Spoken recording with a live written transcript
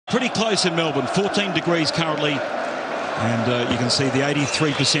Pretty close in Melbourne, 14 degrees currently, and you can see the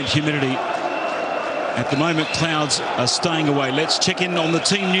 83% humidity. At the moment, clouds are staying away. Let's check in on the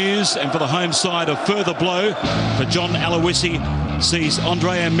team news, and for the home side, a further blow for John Aloisi sees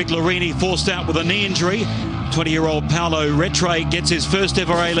Andrea Miglarini forced out with a knee injury. 20-year-old Paolo Retre gets his first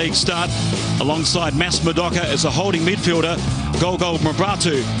ever A-League start alongside Mas Madoka as a holding midfielder. Golgol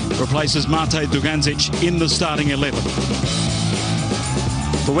Mbratu replaces Mate Dugandzic in the starting 11.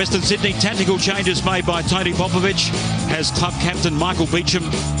 For Western Sydney, tactical changes made by Tony Popovic has club captain Michael Beecham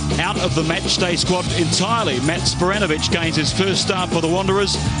out of the matchday squad entirely. Matt Sporanovic gains his first start for the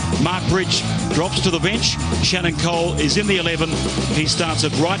Wanderers. Mark Bridge drops to the bench. Shannon Cole is in the 11. He starts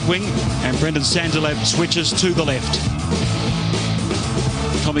at right wing, and Brendan Sanderlab switches to the left.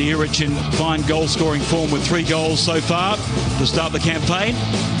 Tommy Urich in fine goal-scoring form with 3 goals so far to start the campaign.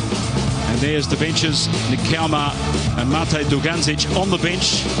 And there's the benches, Nick Kaumar and Mate Dugandzic on the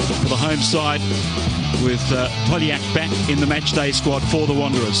bench for the home side, with Poliak back in the matchday squad for the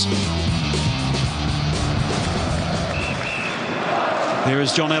Wanderers. There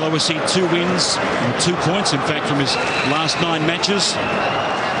is John Aloisi, 2 wins and 2 points, in fact, from his last 9 matches.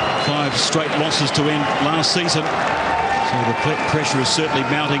 5 straight losses to end last season. So the pressure is certainly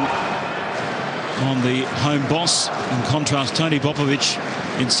mounting on the home boss. In contrast, Tony Popovic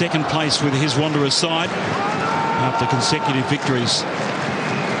in second place with his Wanderers side after consecutive victories.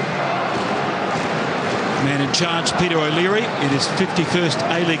 Man in charge, Peter O'Leary, in his 51st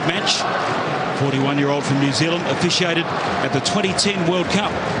A-League match. 41-year-old from New Zealand, officiated at the 2010 World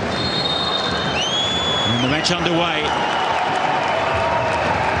Cup. And the match underway.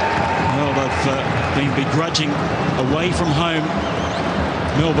 Well, they've been begrudging away from home.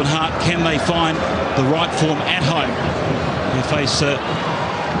 Melbourne Heart, can they find the right form at home? They face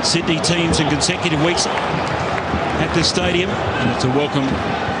Sydney teams in consecutive weeks at this stadium, and it's a welcome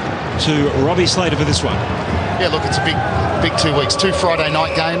to Robbie Slater for this one. Yeah, look, it's a big 2 weeks. 2 Friday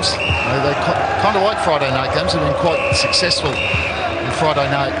night games. They kind of like Friday night games. They've been quite successful in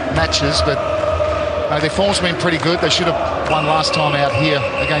Friday night matches, but their form's been pretty good. They should have won last time out here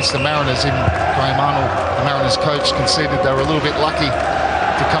against the Mariners. Even Graham Arnold, the Mariners coach, conceded they were a little bit lucky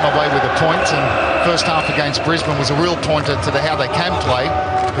to come away with a point. And first half against Brisbane was a real pointer to how they can play,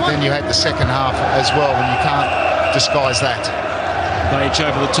 but then you had the second half as well, and you can't disguise that. Page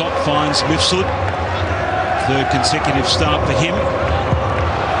over the top finds Mifsud. 3rd consecutive start for him.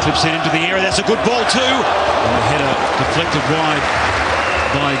 Flips it into the area. That's a good ball too. And the header deflected wide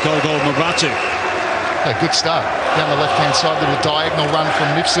by Golgol Mbratu. A good start down the left-hand side. Little diagonal run from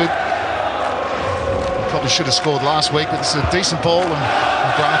Mifsud. Probably should have scored last week, but it's a decent ball, and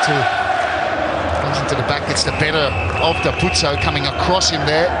Mbratu comes into the back, gets the better of the Puzzo coming across him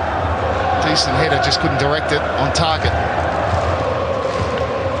there. Decent header, just couldn't direct it on target.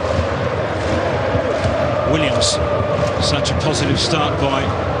 Williams, such a positive start by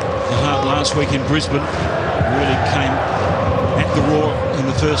the Heart last week in Brisbane. Really came at the raw in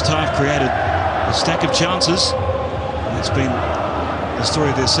the first half, created a stack of chances. It's been the story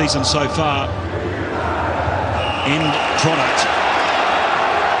of their season so far. End product.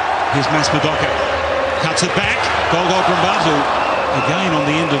 Here's Mas Madoka. Cuts it back. Golgol Mbratu again on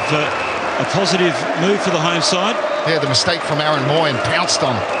the end of a positive move for the home side. Yeah, the mistake from Aaron Moy and pounced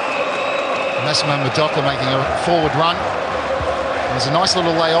on. Massimo Madoka making a forward run. There's a nice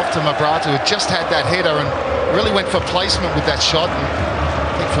little layoff to Mbratu, who just had that header and really went for placement with that shot. And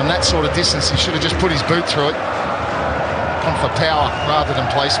I think from that sort of distance, he should have just put his boot through it. Gone for power rather than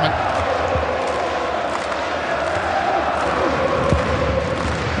placement.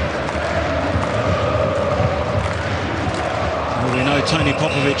 Well, we know Tony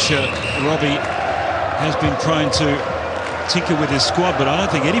Popovic, Robbie, has been prone to tinker with his squad, but I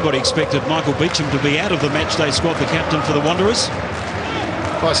don't think anybody expected Michael Beecham to be out of the matchday squad, the captain for the Wanderers.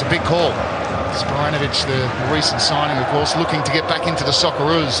 Well, it's a big call. Sporanovic, the recent signing, of course, looking to get back into the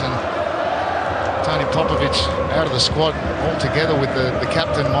Socceroos, and Tony Popovic out of the squad altogether with the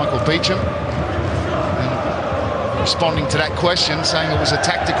captain, Michael Beecham. And responding to that question, saying it was a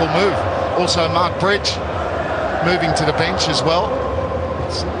tactical move. Also, Mark Bridge moving to the bench as well.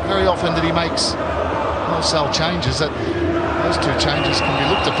 It's very often that he makes wholesale changes. Those 2 changes can be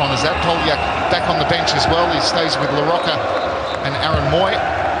looked upon as that. Poliak back on the bench as well. He stays with LaRocca and Aaron Moy.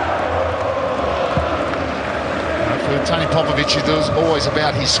 For Tony Popovic, he does always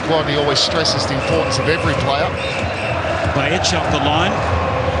about his squad. He always stresses the importance of every player. Bayetch up the line,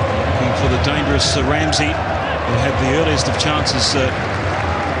 looking for the dangerous Ramsey, who had the earliest of chances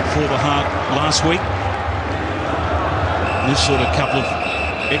for the Heart last week. This sort of couple of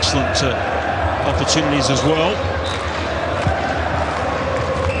excellent opportunities as well.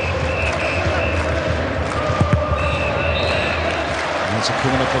 There's a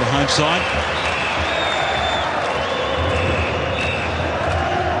corner for the home side.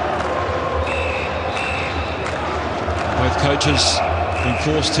 Both coaches been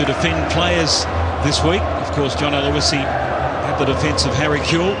forced to defend players this week. Of course, John Aloisi had the defence of Harry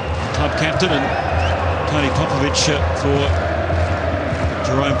Kewell, club captain, and Tony Popovich for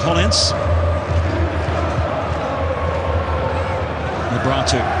Jerome Polence.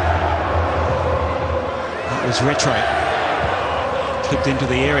 Mebrahtu. That was Retro. Clipped into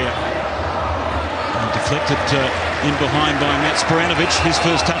the area. And deflected in behind by Matt Sporanovic. His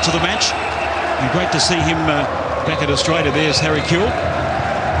first touch of the match. And great to see him back at Australia. There's Harry Kewell.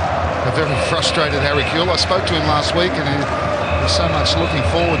 A very frustrated Harry Kewell. I spoke to him last week and he was so much looking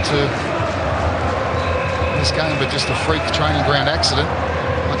forward to this game, but just a freak training ground accident.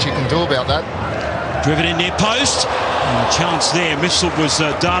 Much you can do about that. Driven in near post. And a chance there. Mifsud was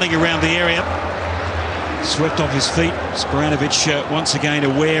darting around the area. Swept off his feet. Sporanovic once again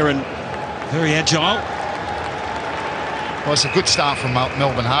aware and very agile. Well, it's a good start from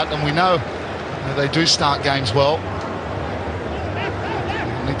Melbourne Heart, and we know they do start games well.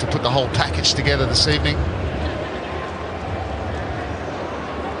 Need to put the whole package together this evening.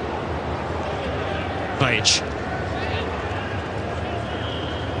 Page.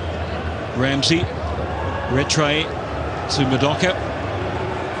 Ramsey. Retray to Madoka.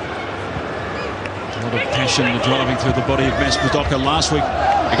 A lot of passion driving through the body of Mas Madoka last week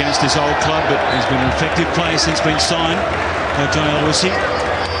against his old club, but he's been an effective player since being signed by John Aloisi.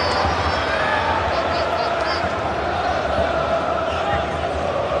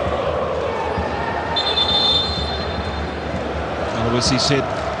 Aloisi said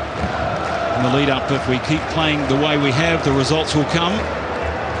in the lead-up, if we keep playing the way we have, the results will come.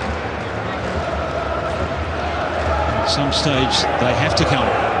 At some stage, they have to come.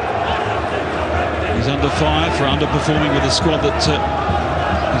 He's under fire for underperforming with a squad that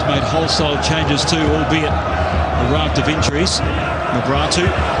has made wholesale changes to, albeit a raft of injuries. Mebrahtu,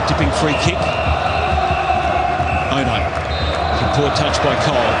 dipping free kick. Oh no. It's a poor touch by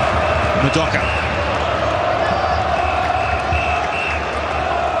Cole. Madoka.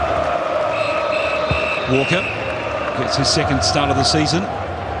 Walker gets his second start of the season.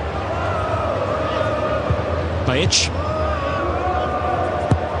 Bayich.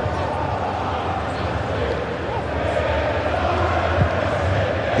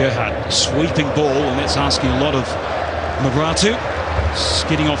 Gerhardt, sweeping ball, and that's asking a lot of Mebrahtu.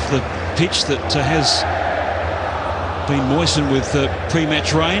 Skidding off the pitch that has been moistened with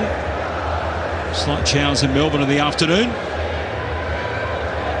pre-match rain. Slight showers in Melbourne in the afternoon.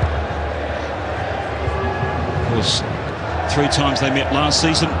 Of course, 3 times they met last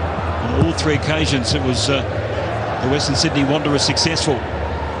season. On all 3 occasions, it was the Western Sydney Wanderers successful.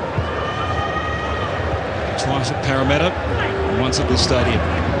 Twice at Parramatta, and once at this stadium.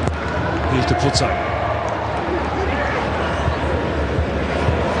 Here's to Putzo.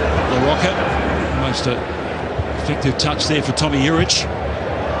 LaRocca, most effective touch there for Tommy Juric.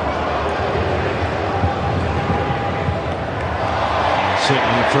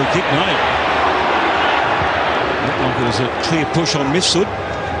 Certainly a free kick, no. Looked like it was a clear push on Mifsud.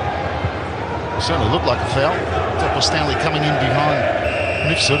 Certainly looked like a foul. Doppler Stanley coming in behind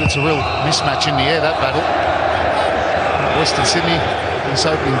Mifsud. It's a real mismatch in the air, that battle. Western Sydney, this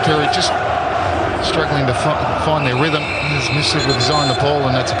opening period, just struggling to find their rhythm. There's Mifsud with his eye on the ball,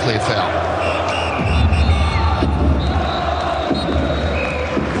 and that's a clear foul.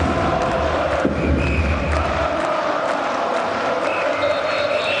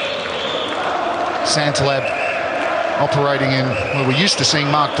 Santalab operating in, well, we're used to seeing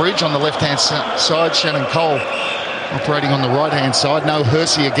Mark Bridge on the left-hand side, Shannon Cole operating on the right-hand side. No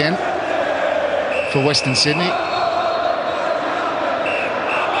Hersey again for Western Sydney.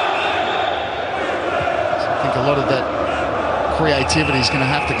 I think a lot of that creativity is going to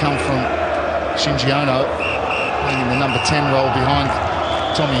have to come from Shinji Ono, playing in the number 10 role behind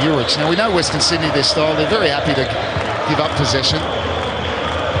Tommy Juric. Now, we know Western Sydney, their style, they're very happy to give up possession.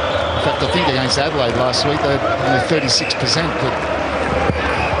 In fact, I think against Adelaide last week, they had only 36%, but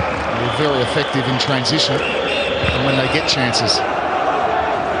they were very effective in transition and when they get chances.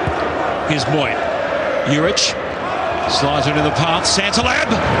 Here's Moy. Juric slides it into the path. Santalab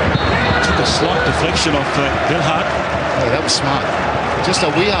took a slight deflection off Vilhart. Oh, that was smart. Just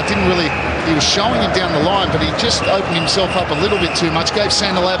Weihart didn't really, he was showing him down the line, but he just opened himself up a little bit too much. Gave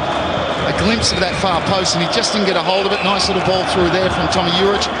Santalab a glimpse of that far post and he just didn't get a hold of it. Nice little ball through there from Tommy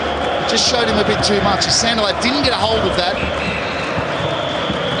Juric. Just showed him a bit too much. Santalab didn't get a hold of that.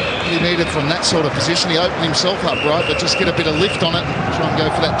 He needed from that sort of position. He opened himself up right, but just get a bit of lift on it and try and go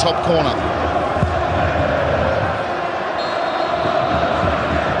for that top corner.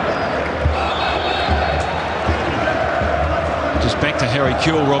 to Harry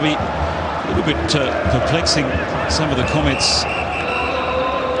Kewell, Robbie. A little bit perplexing, some of the comments.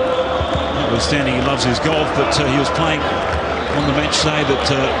 Notwithstanding he loves his golf, but he was playing on the match day that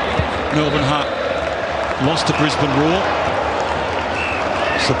Melbourne Heart lost to Brisbane Roar.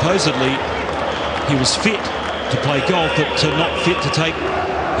 Supposedly he was fit to play golf, but not fit to take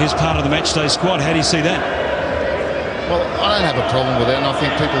his part of the match day squad. How do you see that? Well, I don't have a problem with it, and I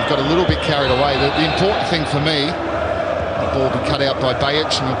think people have got a little bit carried away. The important thing for me, the ball will be cut out by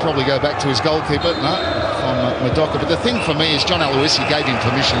Bayich, and he'll probably go back to his goalkeeper. No, from Madoka. But the thing for me is John Aloisi gave him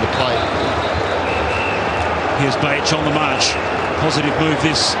permission to play. Here's Bayich on the march. Positive move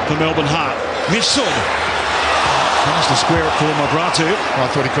this for Melbourne Heart. Mifsud tries to square it for Mabratu.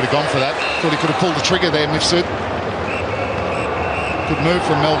 I thought he could have gone for that. Thought he could have pulled the trigger there, Mifsud. Good move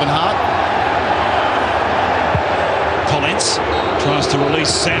from Melbourne Heart. Collins tries to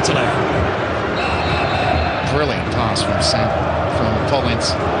release Santalab. Brilliant pass from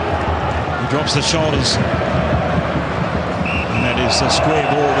Collins. He drops the shoulders. And that is a square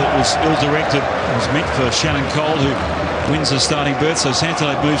ball that was ill-directed. It was meant for Shannon Cole, who wins the starting berth. So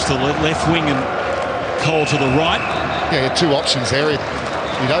Santalab moves to the left wing and Cole to the right. Yeah, he had two options there.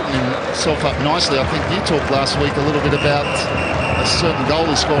 He'd opened himself up nicely. I think you talked last week a little bit about a certain goal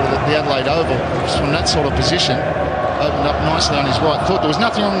he scored at the Adelaide Oval. It was from that sort of position. Opened up nicely on his right foot. There was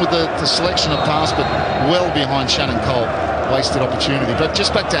nothing wrong with the selection of pass, but well behind Shannon Cole. Wasted opportunity. But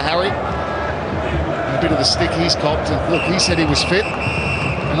just back to Harry. A bit of the stick he's copped. And look, he said he was fit.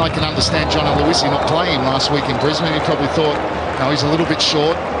 And I can understand John Aloisi not playing him last week in Brisbane. He probably thought, no, he's a little bit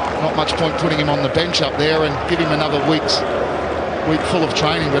short. Not much point putting him on the bench up there and give him another week full of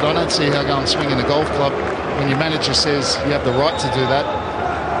training. But I don't see how going swinging a golf club when your manager says you have the right to do that.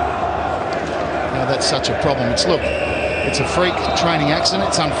 Now that's such a problem. It's a freak training accident.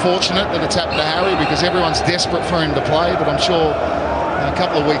 It's unfortunate that it's happened to Harry because everyone's desperate for him to play. But I'm sure a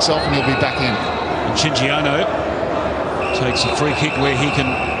couple of weeks off and he'll be back in. And Shinjiano takes a free kick where he can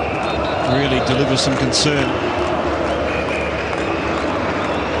really deliver some concern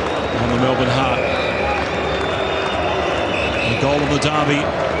on the Melbourne Heart. The goal of the derby,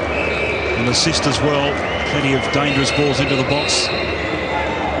 an assist as well. Plenty of dangerous balls into the box.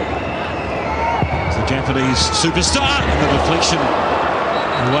 The Japanese superstar, and the deflection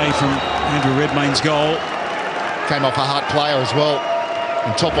away from Andrew Redmayne's goal. Came off a Hart player as well.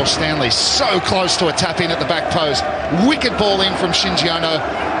 And Topo Stanley so close to a tap in at the back post. Wicked ball in from Shinjiano.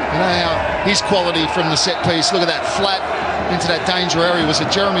 You know how his quality from the set piece. Look at that flat into that danger area. Was it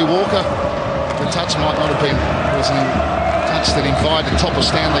Jeremy Walker? The touch might not have been. It was a touch that invited Topo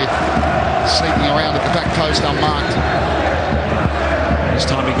Stanley sneaking around at the back post unmarked. This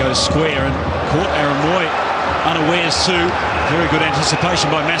time he goes square and caught Aaron Moy unawares too. Very good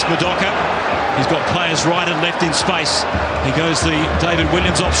anticipation by Mas Madoka. He's got players right and left in space. He goes the David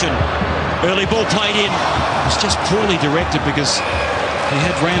Williams option. Early ball played in. It's just poorly directed because he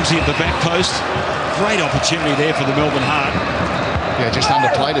had Ramsey at the back post. Great opportunity there for the Melbourne Heart. Yeah, just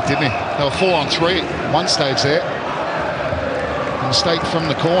underplayed it, didn't he? They were 4 on 3 at one stage there. A mistake from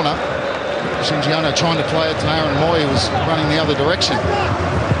the corner. Shinjiano trying to play it to Aaron Moy, who was running the other direction.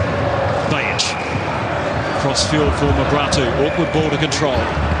 Bayich. Cross-field for Mabratu. Awkward ball to control.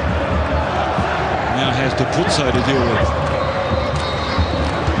 Now has Dupuzzo to deal with.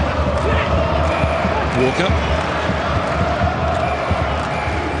 Walker.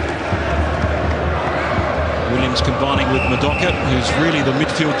 Williams combining with Madoka, who's really the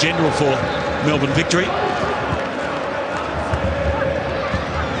midfield general for Melbourne Victory.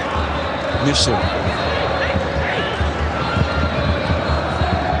 Mifsud.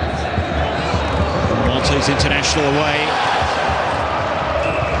 Maltese international away.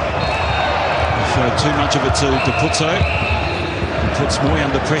 Showed too much of it to Dupuzzo. He puts Moy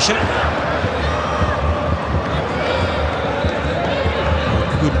under pressure.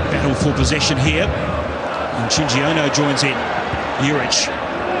 Good battle for possession here. And Shinjiano joins in. Juric.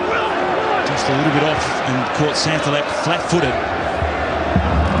 Just a little bit off and caught Santalab flat-footed.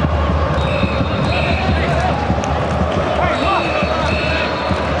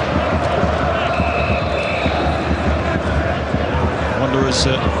 Wanderers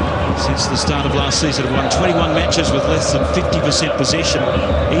since the start of last season have won 21 matches with less than 50% possession,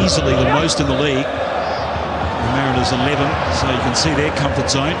 easily the most in the league. The Mariners 11, so you can see their comfort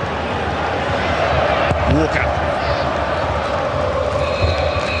zone. Walker.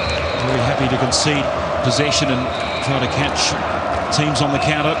 Very happy to concede possession and try to catch teams on the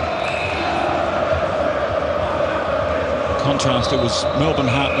counter. In contrast, it was Melbourne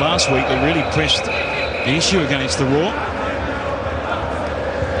Heart last week that really pressed the issue against the Roar.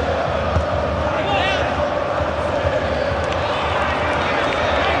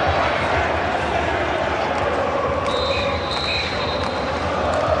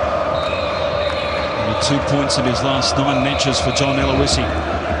 2 points in his last 9 matches for John Aloisi.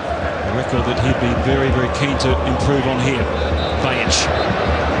 A record that he'd be very, very keen to improve on here. Bayich.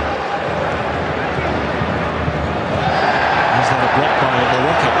 Is that a block by the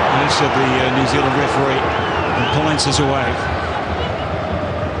Rocket? Yes, the New Zealand referee. And points us away.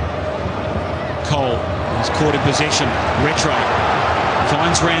 Cole is caught in possession. Retro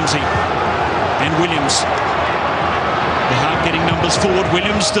finds Ramsey and Williams. The Heart getting numbers forward.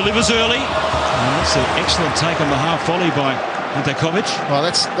 Williams delivers early. And that's an excellent take on the half volley by Hyundai. Well,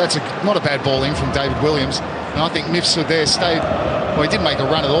 that's not a bad ball in from David Williams. And I think Mifsud there stayed. Well, he didn't make a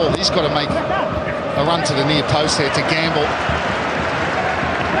run at all. He's got to make a run to the near post there to gamble.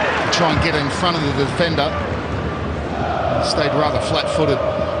 To try and get in front of the defender. Stayed rather flat-footed.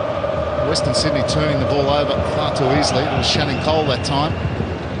 Western Sydney turning the ball over far too easily. It was Shannon Cole that time.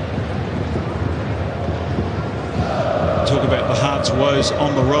 Talk about the Heart's woes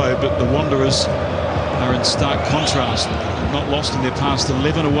on the road, but the Wanderers are in stark contrast. Not lost in their past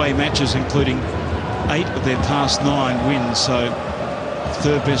 11 away matches, including 8 of their past 9 wins. So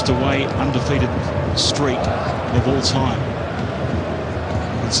third best away undefeated streak of all time.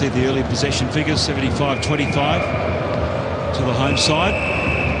 You can see the early possession figures, 75-25 to the home side.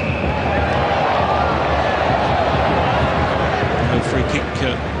 No free kick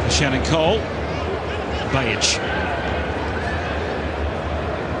for Shannon Cole. Bayich.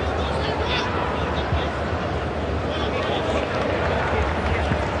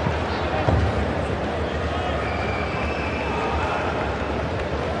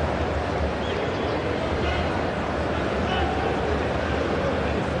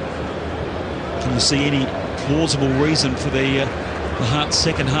 Can you see any plausible reason for the Heart's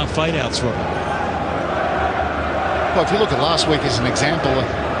second half fade-outs, Robert? Well, if you look at last week as an example,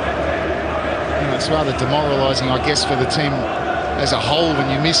 it's rather demoralising, I guess, for the team as a whole when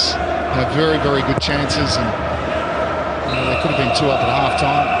you miss very, very good chances. And they could have been 2 up at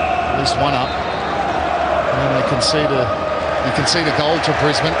half-time, at least 1 up. And then they concede a goal to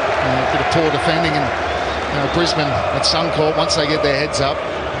Brisbane. A bit of poor defending, and Brisbane at Suncorp, once they get their heads up,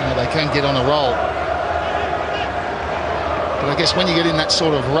 they can get on a roll. But I guess when you get in that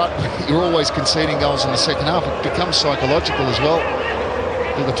sort of rut, you're always conceding goals in the second half. It becomes psychological as well.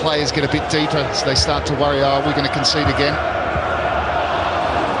 The players get a bit deeper as they start to worry, are we going to concede again?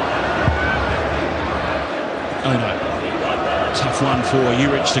 Oh no. Tough one for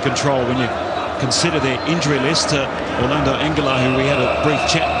Urich to control when you consider their injury list. Orlando Engela, who we had a brief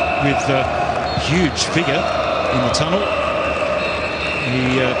chat with, huge figure in the tunnel.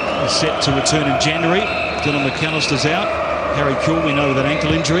 He is set to return in January. Dylan McAllister's out. Harry Kuehl, we know, with an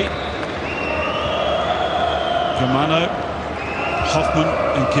ankle injury. Germano, Hoffman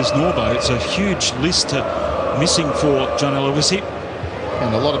and Kisnorbo. It's a huge list missing for John Aloisi.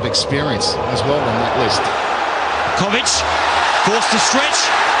 And a lot of experience as well in that list. Kovic forced to stretch,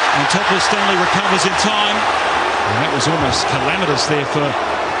 and Topless Stanley recovers in time. And that was almost calamitous there for the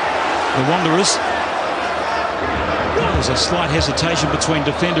Wanderers. There was a slight hesitation between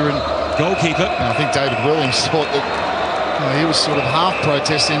defender and goalkeeper. And I think David Williams thought that he was sort of half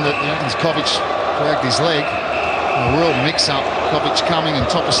protesting that as Kovic dragged his leg. A real mix-up. Kovic coming, and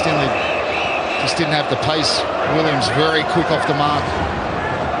Topless Stanley just didn't have the pace. Williams very quick off the mark.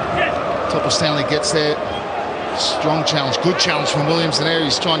 Topless Stanley gets there. Strong challenge, good challenge from Williams in there.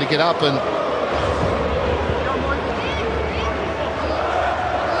 He's trying to get up, and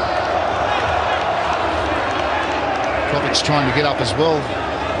Kovic trying to get up as well.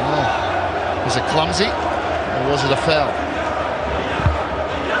 Oh. Was it clumsy, or was it a foul?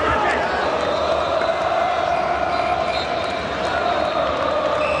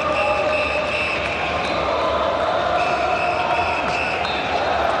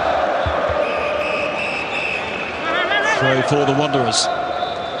 Throw for the Wanderers.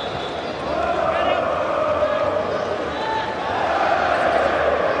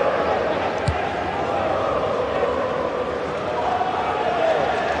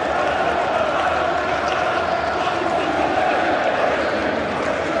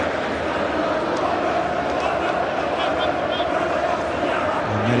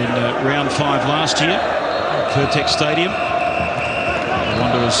 And in round 5 last year at Pertex Stadium, the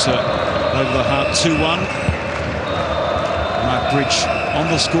Wanderers over the Heart 2-1. Mark Bridge on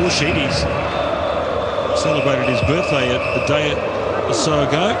the score sheet. He's celebrated his birthday a day or so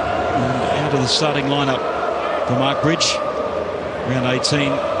ago. And out of the starting lineup for Mark Bridge, round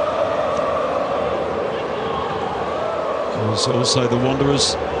 18. It was also the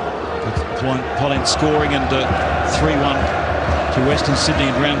Wanderers with Polent scoring, and 3-1 to Western Sydney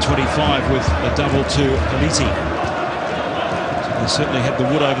in round 25 with a double to Aliti. So they certainly had the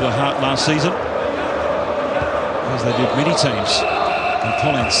wood over the Heart last season. as they did many teams. And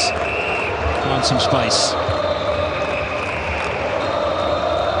Collins finds some space.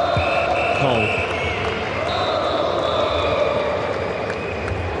 Cole.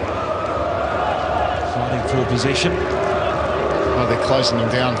 Fighting for possession. Oh, they're closing them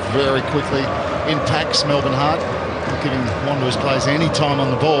down very quickly. In packs, Melbourne Heart, not giving Wanderers players any time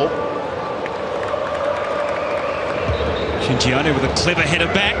on the ball. Shingione with a clever header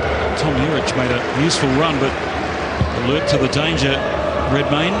back. Tom Urich made a useful run, but alert to the danger,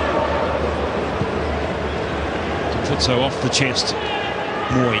 Redmayne. Dupuzzo off the chest.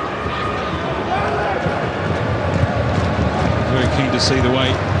 Moy. Very keen to see the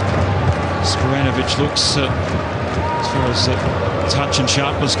way Sporanovic looks as far as touch and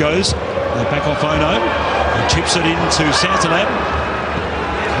sharpness goes. They back off Ono. And chips it into Santalab.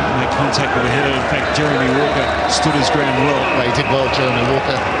 Can't make contact with the header. In fact, Jeremy Walker stood his ground well. Well, he did well, Jeremy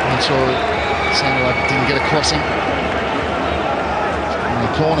Walker. I'm sure Santalab didn't get a crossing. In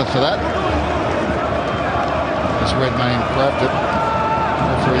the corner for that. As Redmayne grabbed it.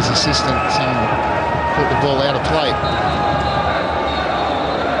 For his assistant saying, put the ball out of play.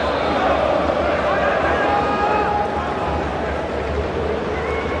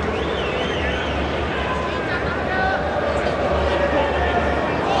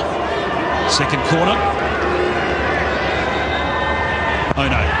 Second corner. Oh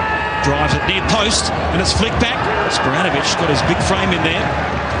no. Drives it near post and it's flicked back. Sporanovic got his big frame in there.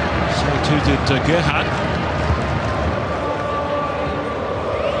 So too did Gerhardt.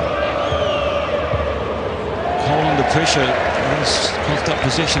 Cole under pressure. He's coughed up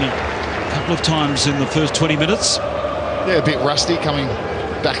possession a couple of times in the first 20 minutes. Yeah, a bit rusty coming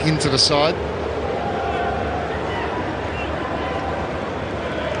back into the side.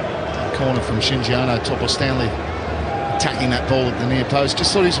 Corner from Shingione, Topo Stanley attacking that ball at the near post.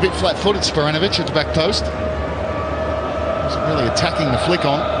 Just thought he was a bit flat-footed, Sporanovic, at the back post. Wasn't really attacking the flick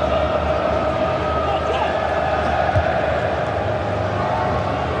on.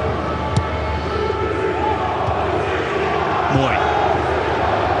 Moy.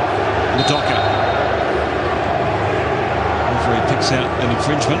 Ladoka. Referee picks out an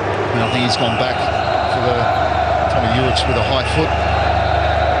infringement. And I think he's gone back for the Tommy Urich with a high foot.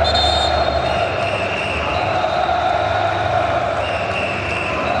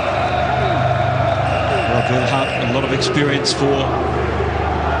 Heart, a lot of experience for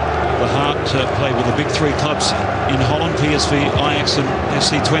the Heart, played with the big three clubs in Holland, PSV, Ajax and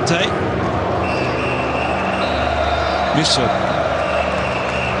FC Twente. Misser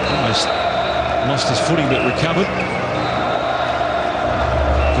almost lost his footing but recovered.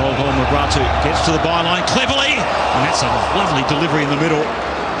 Golgol Mabratu gets to the byline cleverly, and that's a lovely delivery in the middle.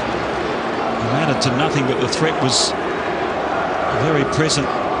 It mattered to nothing, but the threat was very present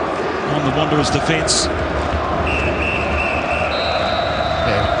on the Wanderers' defence.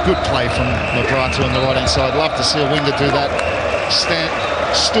 Good play from Mabratu on the right-hand side. Love to see a winger do that.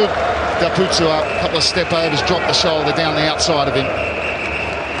 Stood Dupuzzo up, a couple of step-overs, dropped the shoulder down the outside of him.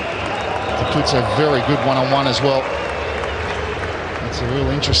 Dupuzzo very good one-on-one as well. It's a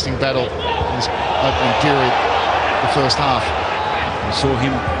real interesting battle in this opening period, the first half. We saw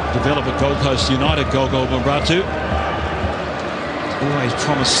him develop at Gold Coast United, Golgol Mabratu. Always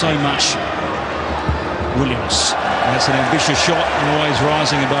promised so much. Williams. That's an ambitious shot and always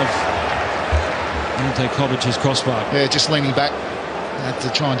rising above Ante Kovic's crossbar. Yeah, just leaning back. Had to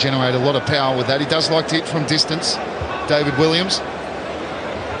try and generate a lot of power with that. He does like to hit from distance. David Williams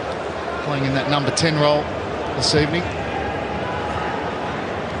playing in that number 10 role this evening.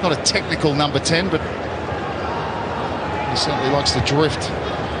 Not a technical number 10, but he certainly likes to drift.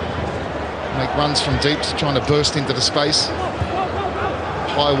 Make runs from deep, trying to burst into the space.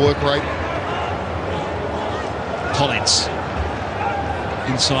 High work rate. Collins.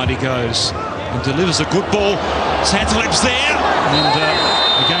 Inside he goes and delivers a good ball. Santalab's there. And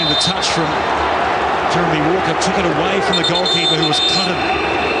again, the touch from Jeremy Walker took it away from the goalkeeper, who was cutted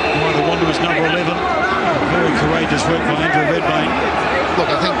by the Wanderers number 11. Very courageous work by Andrew Redmayne. Look,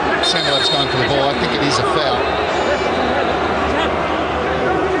 I think Santalab's going for the ball. I think it is a foul.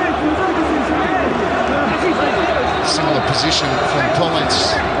 Similar position from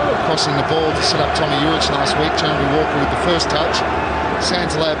Collins crossing the ball to set up Tommy Urich last week. Jeremy Walker with the first touch.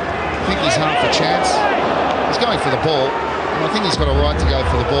 Santalab, I think he's half a chance. He's going for the ball, and I think he's got a right to go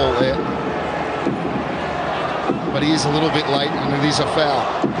for the ball there. But he is a little bit late, and it is a foul.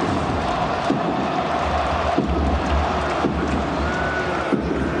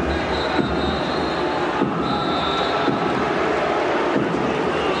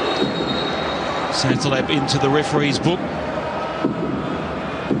 Santalab into the referee's book.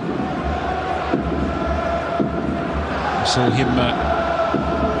 saw him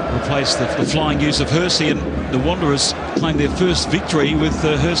replace the flying use of Hersey, and the Wanderers claimed their first victory with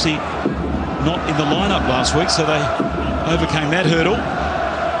Hersey not in the lineup last week, so they overcame that hurdle.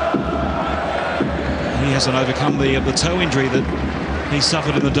 He hasn't overcome the toe injury that he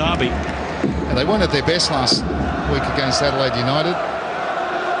suffered in the derby. And they weren't at their best last week against Adelaide United,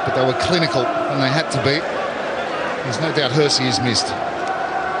 but they were clinical and they had to be. There's no doubt Hersey is missed.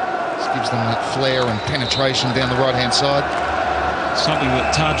 This gives them that flair and penetration down the right-hand side. Something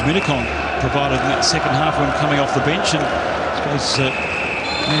that Taj Minikon provided in that second half when coming off the bench, and I suppose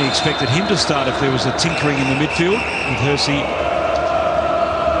many expected him to start if there was a tinkering in the midfield with Hersey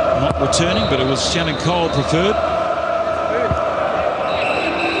not returning, but it was Shannon Cole preferred.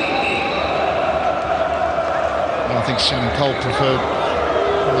 Well, I think Shannon Cole preferred,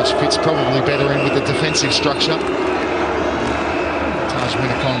 which fits probably better in with the defensive structure. Taj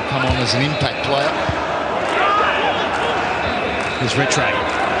Minikon come on as an impact player. Here's Rattray.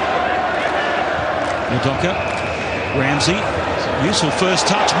 Udoka. Ramsey. Useful first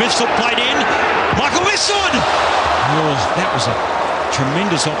touch. Mifsud played in. Michael Mifsud! Oh, that was a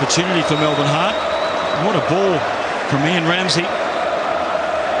tremendous opportunity for Melbourne Heart. What a ball from Ian Ramsey.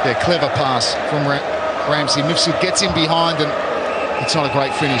 Yeah, clever pass from Ramsey. Mifsud gets in behind, and it's not a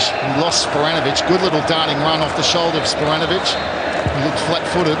great finish. He lost Sporanovic. Good little darting run off the shoulder of Sporanovic. He looked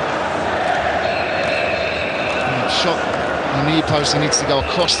flat-footed. Shot on the near post. He needs to go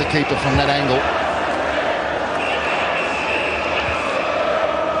across the keeper from that angle.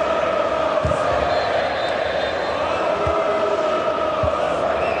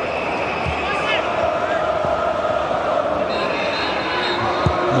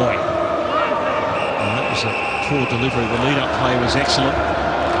 Poor delivery. The lead-up play was excellent.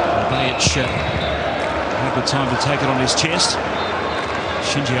 Bayich had the time to take it on his chest.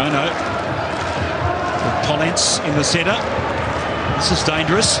 Shinji Ono with Polence in the centre. This is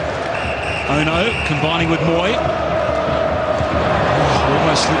dangerous. Ono combining with Moy.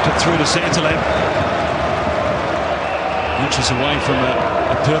 Almost slipped it through to Santalab. Inches away from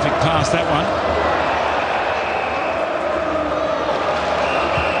a perfect pass, that one.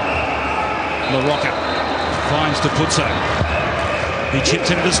 LaRocca finds to Putso. He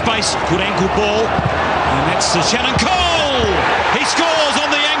chips into space. Good ankle ball. And that's Shannon Cole. He scores on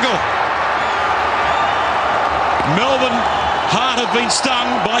the angle. Melbourne Heart have been stung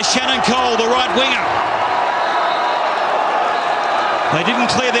by Shannon Cole, the right winger. They didn't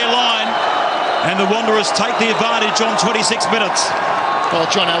clear their line, and the Wanderers take the advantage on 26 minutes. Well,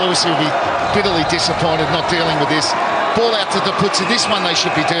 John Aloisi will be bitterly disappointed not dealing with this. Ball out to the Putso. This one they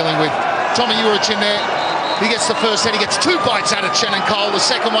should be dealing with. Tommy Urich in there. He gets the first head. He gets 2 bites out of Shannon Cole. The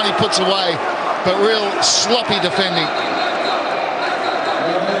second one he puts away. But real sloppy defending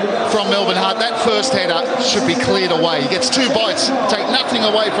from Melbourne Heart. That first header should be cleared away. He gets 2 bites. Take nothing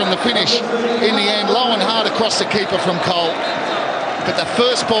away from the finish. In the end, low and hard across the keeper from Cole. But the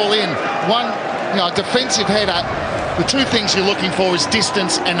first ball in, defensive header. The 2 things you're looking for is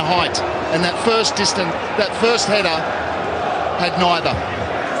distance and height. And that first header had neither.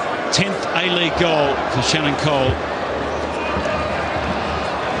 10th A-League goal for Shannon Cole.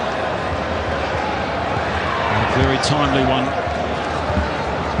 A very timely one.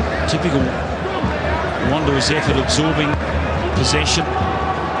 Typical Wanderers effort, absorbing possession.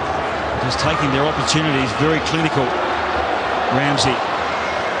 Just taking their opportunities, very clinical. Ramsey.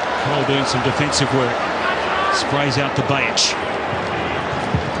 Cole doing some defensive work. Sprays out to Bayich.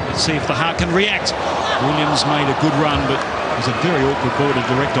 Let's see if the Heart can react. Williams made a good run, but it was a very awkward ball to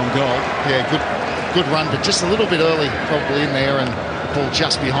direct on goal. Yeah, good run, but just a little bit early probably in there, and the ball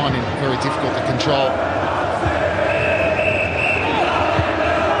just behind him, very difficult to control.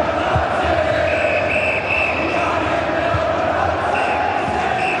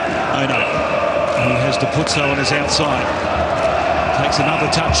 Ono, who has to Putso on his outside. Takes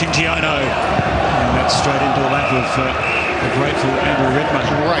another touch, Shinji Ono, and that's straight into the lap of the grateful Andrew Redmayne.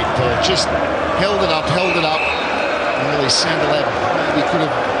 Great ball, just held it up. And really Santalab maybe could have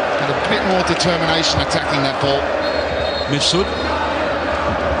had a bit more determination attacking that ball. Mifsud.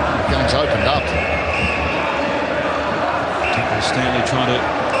 The game's opened up. Stanley trying to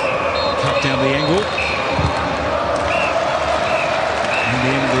cut down the angle. In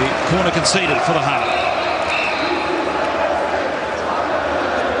the end, the corner conceded for the Heart.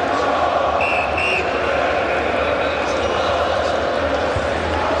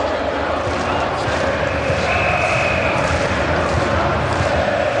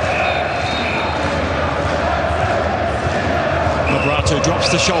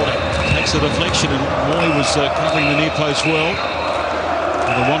 Drops the shoulder, takes a deflection, and Moy was covering the near post well.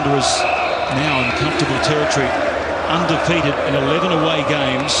 And the Wanderers now in comfortable territory undefeated in 11 away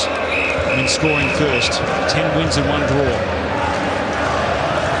games in scoring first. 10 wins and 1 draw.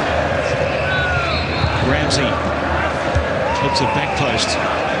 Ramsey flips it back post.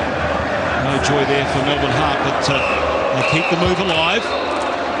 No joy there for Melbourne Heart, but they keep the move alive.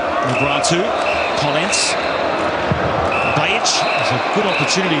 Magratu, Collins, Bajic has a good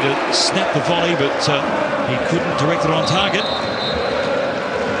opportunity to snap the volley, but he couldn't direct it on target.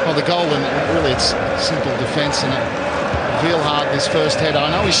 Well, the goal, and really it's simple defence, and Hart, his first header, I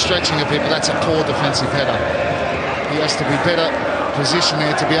know he's stretching a bit, but that's a poor defensive header. He has to be better positioned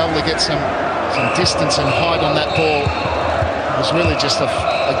there to be able to get some distance and height on that ball. It was really just a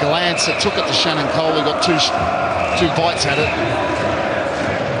glance that took it to Shannon Cole, who got two bites at it.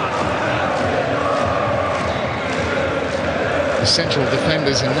 The central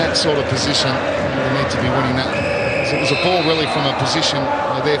defenders in that sort of position really need to be winning that. So it was a ball really from a position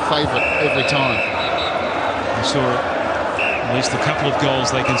where their favourite every time. We saw at least a couple of goals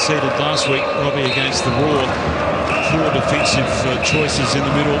they conceded last week, Robbie, against the Raw. 4 defensive choices in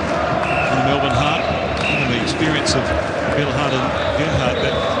the middle for the Melbourne Heart. And the experience of Bill Hart and Gerhardt,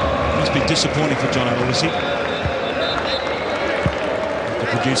 that must be disappointing for John Aloisi.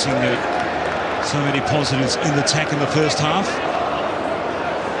 After producing so many positives in the attack in the first half.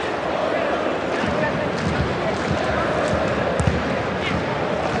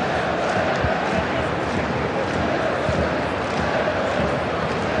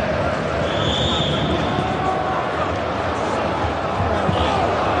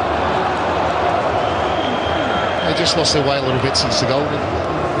 Just lost their way a little bit since the goal. Look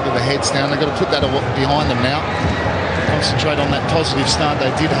at the heads down. They've got to put that behind them now. Concentrate on that positive start they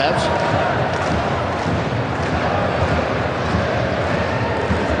did have.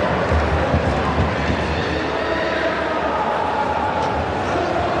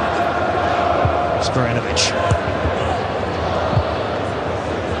 Sporanovic.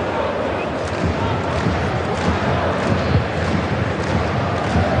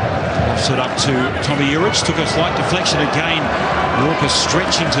 It up to Tommy Urich, took a slight deflection again. Walker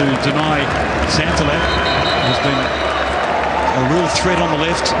stretching to deny Santalab. There's been a real threat on the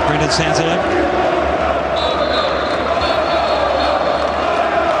left, Brendan Santalab.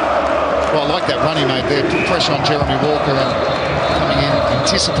 Well, I like that run he made there. Put pressure on Jeremy Walker and coming in,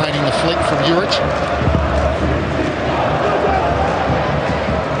 anticipating the flick from Urich.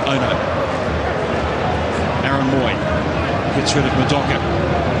 Oh no. Aaron Moy gets rid of Madoka.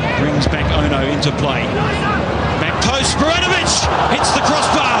 Brings back Ono into play. Back post, Sporanovic hits the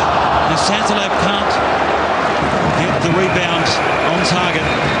crossbar. And Santalab can't get the rebound on target.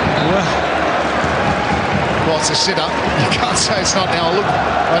 Well, it's a sit-up. You can't say it's not now. Look,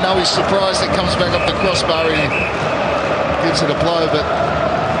 I know he's surprised it comes back up the crossbar and he gives it a blow, but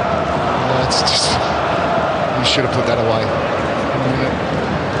it's just, you should have put that away.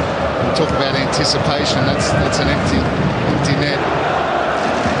 We talk about anticipation. That's an empty net.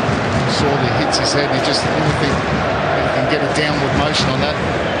 Saw the hits his head, he just didn't think he can get a downward motion on that.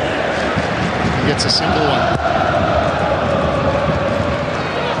 He gets a simple one.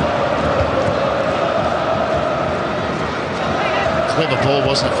 Clever ball,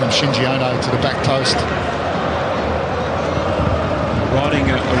 wasn't it, from Shinji Ono to the back post.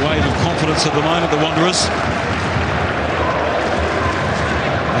 Riding a wave of confidence at the moment, the Wanderers.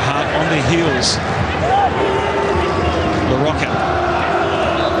 The Heart on their heels. The Rocket.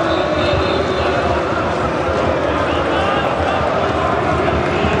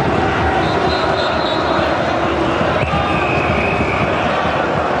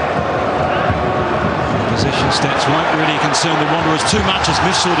 Stats won't really concern the Wanderers too much as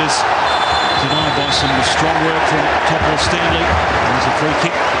Mifsud is denied by some strong work from Topwell Stanley. There's a free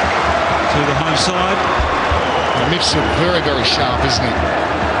kick to the home side. Mifsud very, very sharp, isn't he?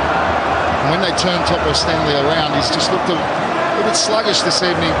 And when they turn Topwell Stanley around, he's just looked a little bit sluggish this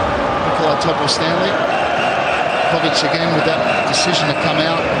evening, Nikolai Topwell Stanley. Kovic again with that decision to come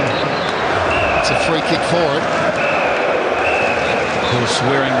out. It's a free kick for it. Of course,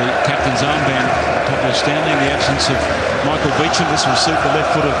 wearing the captain's armband, Topwell Stanley, in the absence of Michael Beecham. This will suit the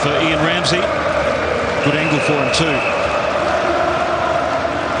left foot of Ian Ramsey. Good angle for him too.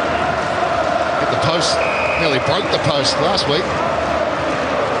 Hit the post, nearly broke the post last week.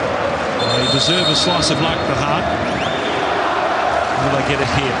 They deserve a slice of luck, the Heart. Will they get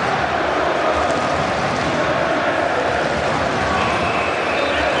it here?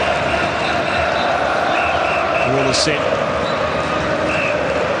 Wall is set.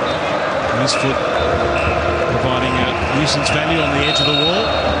 Misfoot providing a nuisance value on the edge of the wall.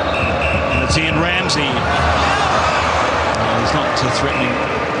 And it's Ian Ramsey. He's not threatening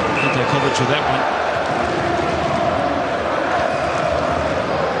Kovic with that one.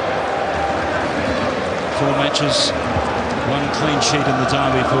 4 matches, 1 clean sheet in the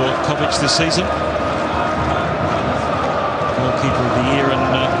derby for Kovic this season. Goalkeeper of the year and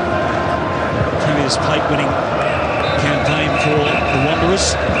previous plate-winning campaign for the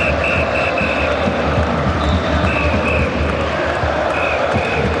Wanderers.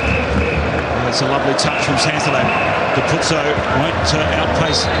 It's a lovely touch from Santalam. Capuzzo won't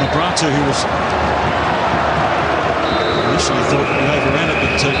outpace Nabratu, who was initially thought he overran it, but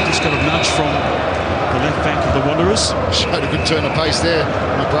just got a nudge from the left back of the Wanderers. Showed a good turn of pace there.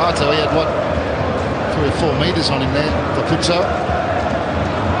 Nabratu, he had, what, 3 or 4 metres on him there, Capuzzo.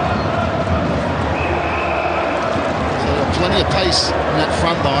 So plenty of pace in that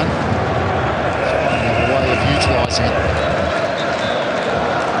front line. A way of utilising it.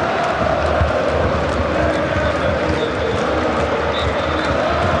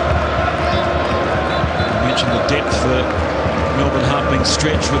 The depth for Melbourne Heart being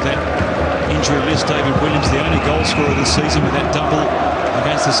stretched with that injury list. David Williams, the only goal scorer this season with that double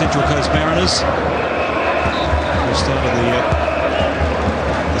against the Central Coast Mariners. We started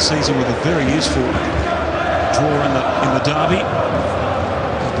the season with a very useful draw in the derby.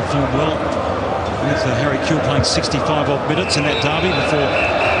 He performed well with Harry Kuehl playing 65 odd minutes in that derby before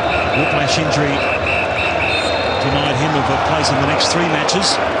whiplash injury denied him of a place in the next 3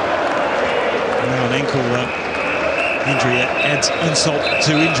 matches. Now an ankle injury adds insult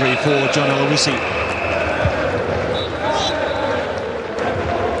to injury for John Aloisi.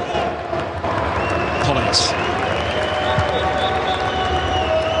 Collins.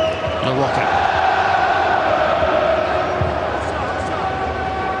 LaRocca.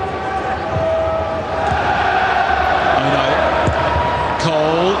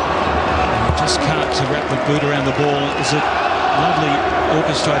 Cole. Just can't wrap the boot around the ball. Is it lovely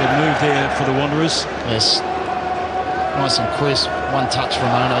orchestrated move there for the Wanderers? Yes, nice and crisp. 1 touch from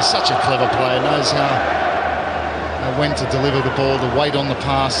Ono. Such a clever player. Knows how when to deliver the ball, the weight on the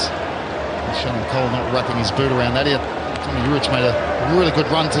pass. And Shannon Cole not wrapping his boot around that. Tommy Juric made a really good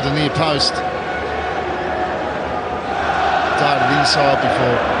run to the near post. Darted inside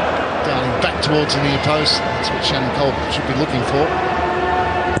before darting back towards the near post. That's what Shannon Cole should be looking for.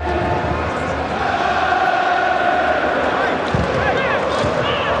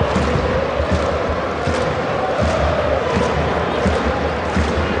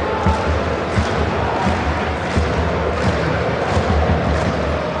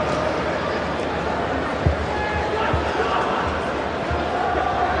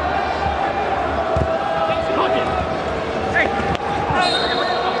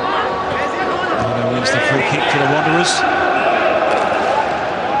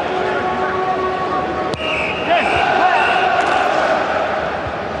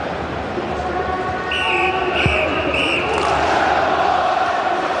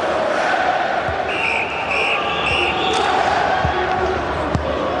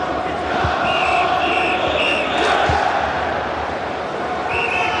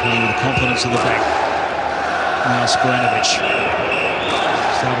 Confidence of the back. Now Sporanovic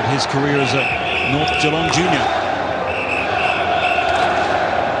started his career as a North Geelong junior.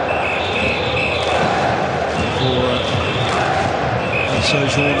 For a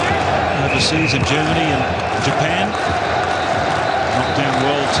sojourn overseas in Germany and Japan. Knocked down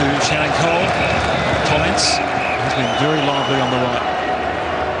well to Shannon Cole. Collins has been very lively on the right.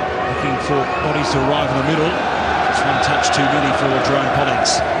 Looking for bodies to arrive in the middle. Just 1 touch too many for Jerome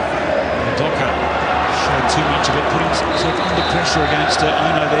Pollins. Docker showed too much of it, putting himself under pressure against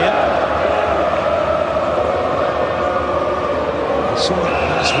Ono there. I saw that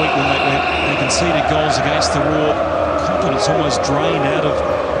last week when they conceded goals against the Raw. Confidence almost drained out of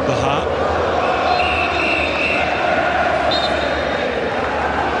the Heart.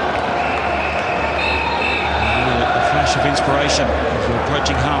 A flash of inspiration as we're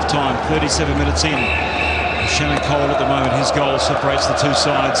approaching half-time, 37 minutes in. Shannon Cole at the moment, his goal separates the 2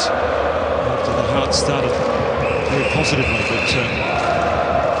 sides. After the Heart started very positively, but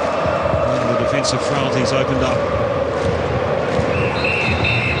when the defensive frailties opened up.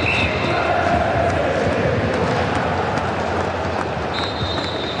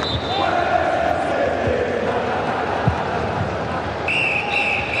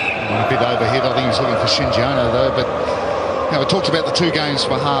 A bit overhit. I think he's looking for Shingiano though, but we talked about the 2 games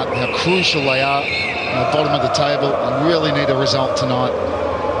for Heart, how crucial they are on the bottom of the table, and really need a result tonight.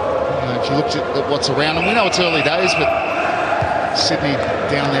 If you looked at what's around them, we know it's early days, but Sydney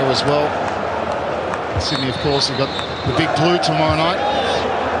down there as well. Sydney, of course, have got the Big Blue tomorrow night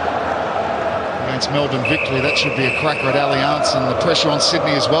against Melbourne Victory. That should be a cracker at Allianz, and the pressure on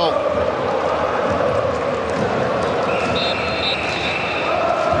Sydney as well.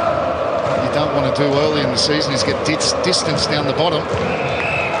 You don't might want to do early in the season is get distance down the bottom.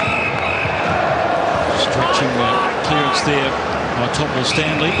 Stretching clearance there by Topwell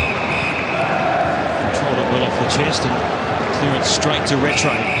Stanley. Controlled it well off the chest and clearance straight to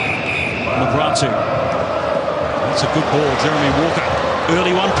Retro. Mabratu. That's a good ball. Jeremy Walker.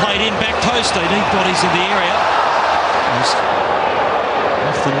 Early one played in, back post. They need bodies in the area. Just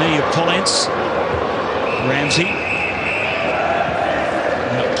off the knee of Pollence. Ramsey.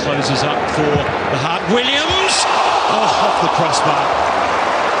 Now it closes up for the Heart. Williams! Oh, off the crossbar.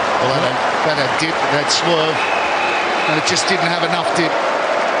 Well, that had dip, that swerve, and it just didn't have enough dip.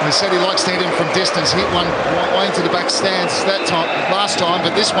 And he said he likes to hit him from distance. Hit one way into the back stands that time, last time,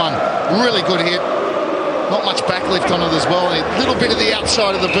 but this one, really good hit. Not much backlift on it as well. A little bit of the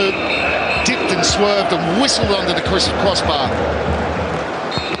outside of the boot, dipped and swerved and whistled onto the crossbar.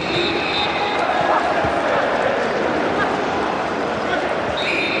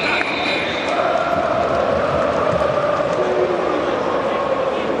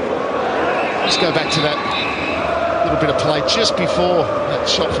 Let's go back to that little bit of play just before that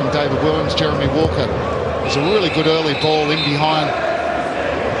shot from David Williams. Jeremy Walker. It was a really good early ball in behind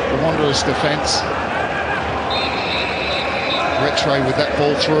the Wanderers' defence. Retray with that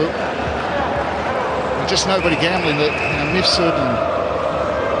ball through. And just nobody gambling. That Mifsud and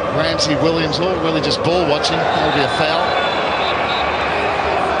Ramsey, Williams, all really just ball watching. That'll be a foul.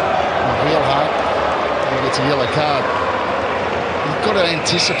 Wheelheart. He gets a yellow card. You've got to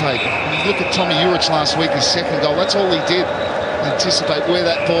anticipate. You look at Tommy Urich last week, his second goal. That's all he did. Anticipate where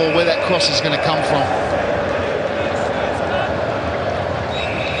that ball, where that cross is going to come from.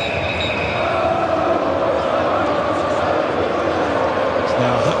 It's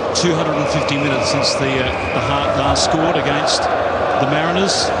now 250 minutes since the Heart last scored against the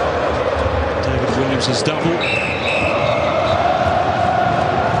Mariners. David Williams has doubled.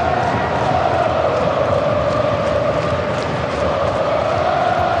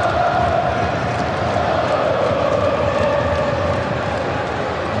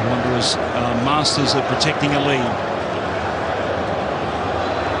 Masters of protecting a lead.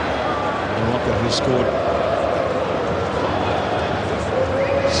 Walker, who scored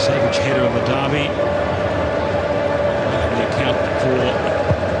savage header in the derby. The account for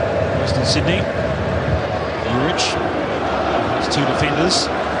Western Sydney. Urich, his two defenders.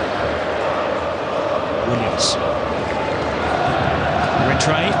 Williams.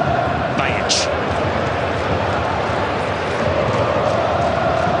 Retray. Bayich.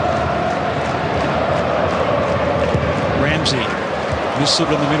 Missed it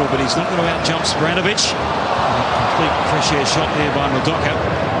in the middle, but he's not going to out-jump Spranovic. Complete fresh air shot there by Madoka.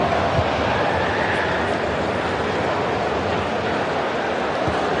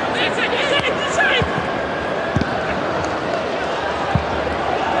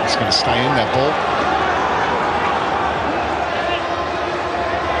 It's going to stay in that ball.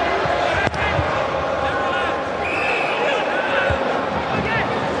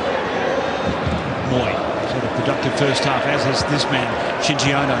 Productive first half, as is this man,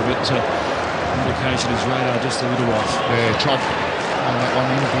 Shinji Ono, but on occasion his radar just a little off. Yeah, tried on that one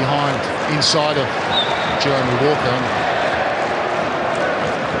in behind, inside of Jeremy Walker.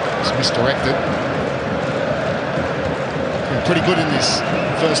 It's misdirected. Been pretty good in this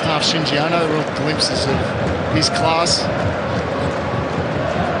first half, Shinji Ono. Real glimpses of his class.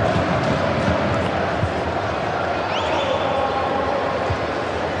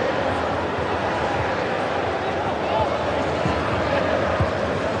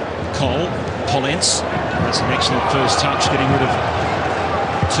 Pollence. That's an excellent first touch, getting rid of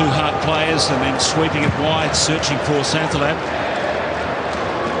two Heart players and then sweeping it wide, searching for Santhalab.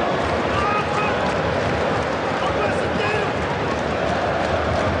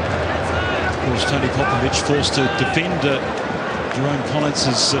 Of course, Tony Popovic forced to defend Jerome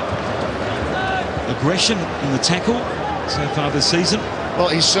Pollence's aggression in the tackle so far this season. Well,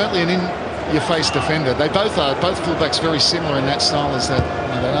 he's certainly an in-your-face defender. They both are. Both fullbacks very similar in that style, is that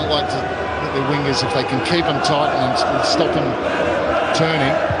they don't like to let their wingers, if they can keep them tight and stop them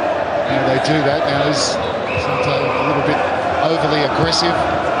turning, they do that. Now he's sometimes a little bit overly aggressive.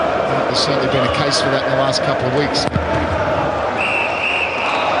 There's certainly been a case for that in the last couple of weeks.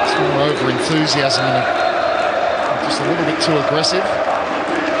 It's more over-enthusiasm and just a little bit too aggressive.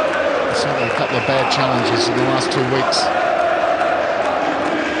 There's certainly a couple of bad challenges in the last 2 weeks.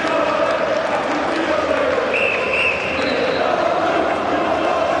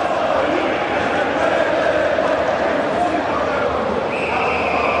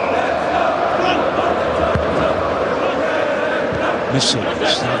 Missile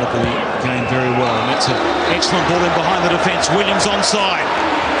started the game very well, and it's an excellent ball in behind the defence. Williams onside.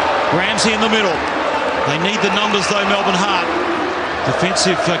 Ramsey in the middle. They need the numbers though, Melbourne Heart.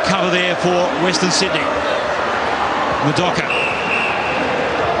 Defensive cover there for Western Sydney. Madoka.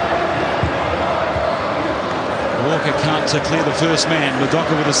 Walker can't clear the first man.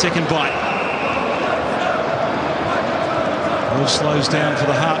 Madoka with a second bite. Ball slows down for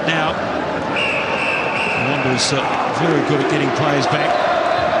the Heart now. Wanderers very good at getting players back.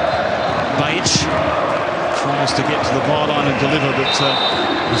 Baich tries to get to the byline and deliver, but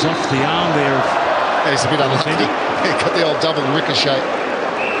was off the arm there. He's a bit unlucky. He got the old double ricochet.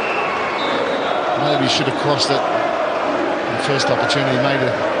 Maybe he should have crossed it. The first opportunity, made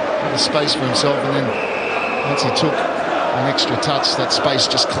a space for himself, and then once he took an extra touch, that space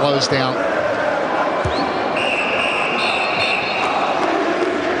just closed down.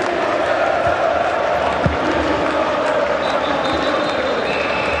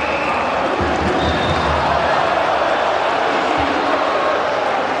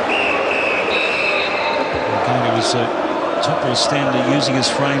 Top ball Stanley using his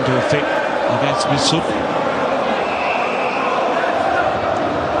frame to affect against Mitsut.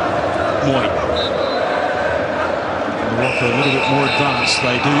 Moy. Morocco a little bit more advanced.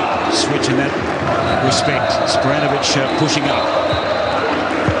 They do switch in that respect. Spranovic pushing up.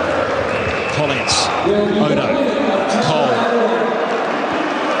 Collins. Odo. Cole.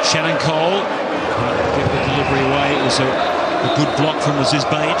 Shannon Cole. Can't get the delivery away. It was a good block from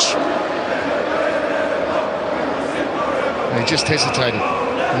Zizbaich. He just hesitated,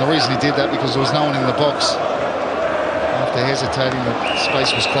 and the reason he did that because there was no one in the box. After hesitating, the space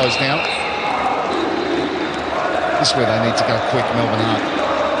was closed down. This is where they need to go quick, Melbourne Heart.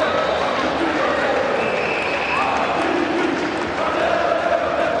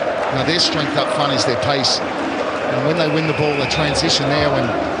 Now their strength up front is their pace, and when they win the ball, the transition there when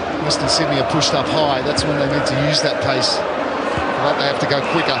Western Sydney are pushed up high, that's when they need to use that pace. For that they have to go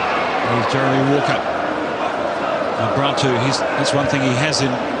quicker. There's Jeremy Walker. Bratu, that's one thing he has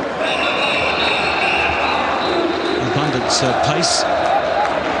in abundance, pace.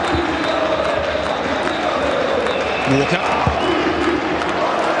 Walker.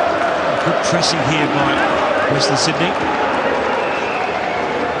 Good pressing here by Western Sydney.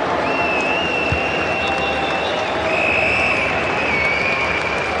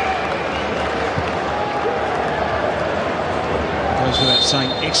 Goes without saying,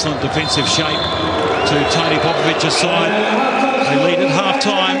 excellent defensive shape to Tony Popovic's side. They lead at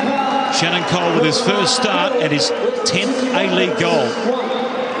half-time. Shannon Cole with his first start and his 10th A-League goal.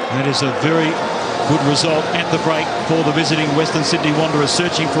 That is a very good result at the break for the visiting Western Sydney Wanderers,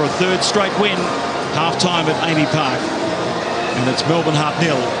 searching for a third straight win. Half-time at Amy Park. And it's Melbourne Heart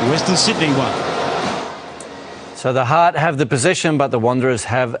 0, Western Sydney 1. So the Heart have the possession, but the Wanderers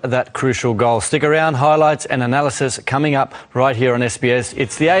have that crucial goal. Stick around, highlights and analysis coming up right here on SBS.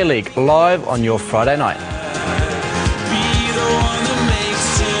 It's the A-League, live on your Friday night.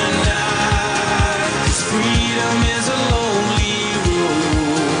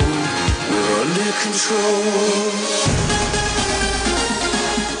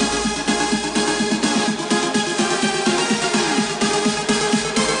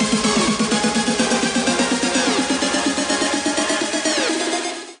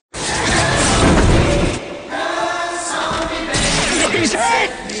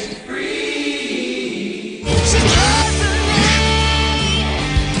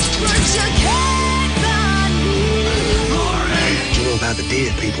 The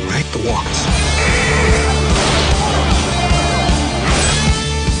dead people, right? The walkers.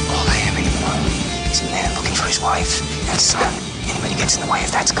 All I ever know is a man looking for his wife and son. Anybody gets in the way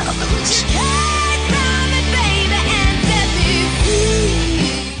of that's gonna lose.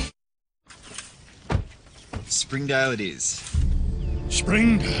 Springdale it is.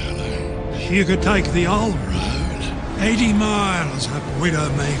 Springdale, you could take the old road, 80 miles up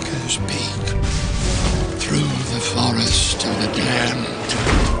Widowmaker's Peak. Through the forest to the damned,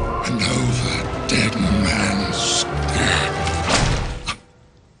 and over Dead Man's Gap.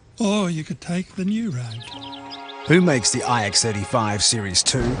 Or you could take the new road. Who makes the iX35 Series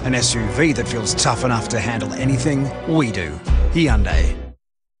 2 an SUV that feels tough enough to handle anything? We do. Hyundai.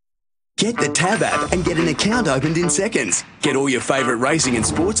 Get the Tab app and get an account opened in seconds. Get all your favourite racing and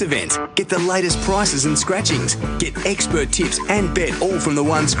sports events. Get the latest prices and scratchings. Get expert tips and bet all from the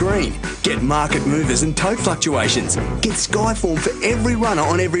one screen. Get market movers and tote fluctuations. Get Skyform for every runner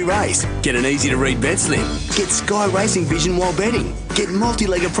on every race. Get an easy-to-read bet slip. Get Sky Racing Vision while betting. Get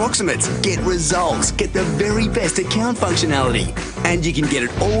multi-leg approximates. Get results. Get the very best account functionality. And you can get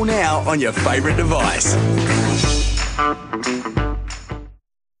it all now on your favourite device.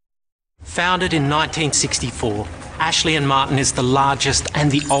 Founded in 1964, Ashley & Martin is the largest and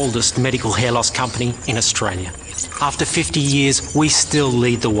the oldest medical hair loss company in Australia. After 50 years, we still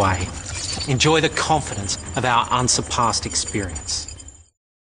lead the way. Enjoy the confidence of our unsurpassed experience.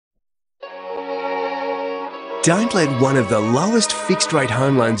 Don't let one of the lowest fixed-rate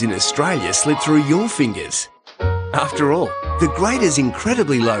home loans in Australia slip through your fingers. After all, the Greater's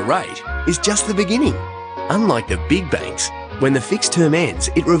incredibly low rate is just the beginning. Unlike the big banks, when the fixed term ends,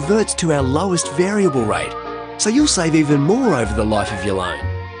 it reverts to our lowest variable rate, so you'll save even more over the life of your loan.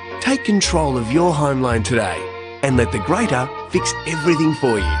 Take control of your home loan today and let the Greater fix everything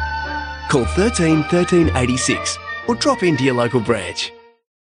for you. Call 13 13 86 or drop into your local branch.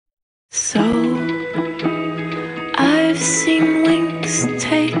 So, I've seen winks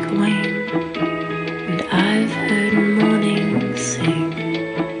take wing, and I've heard morning sing.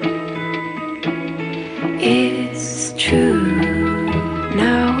 It's true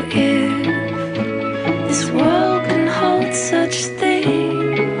now, if this world can hold such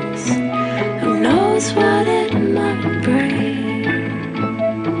things, who knows what it might bring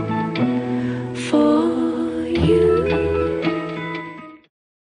for you.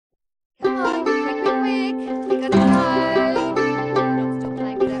 Come on, quick, we gotta go. Not still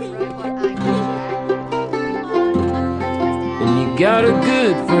playing with that robot, aren't you? And you got a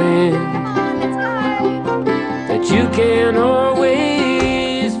good friend that you can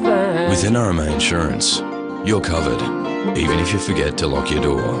always find. With NRMA Insurance, you're covered, even if you forget to lock your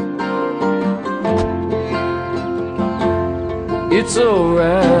door. It's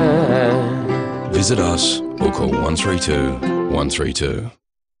alright. Visit us or call 132 132.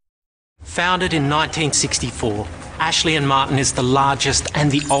 Founded in 1964, Ashley & Martin is the largest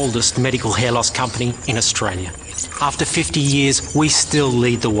and the oldest medical hair loss company in Australia. After 50 years, we still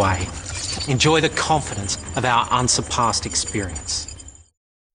lead the way. Enjoy the confidence of our unsurpassed experience.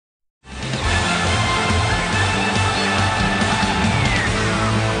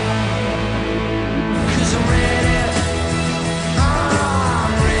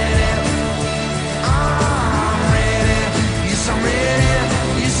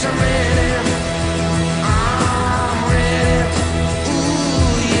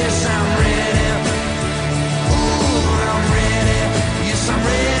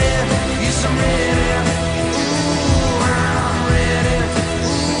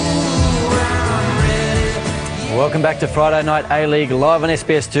 Welcome back to Friday Night A-League, live on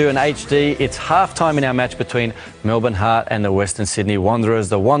SBS2 and HD. It's half-time in our match between Melbourne Heart and the Western Sydney Wanderers.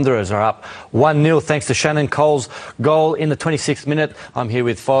 The Wanderers are up 1-0 thanks to Shannon Cole's goal in the 26th minute. I'm here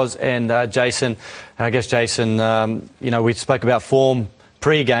with Foz and Jason. I guess, Jason, we spoke about form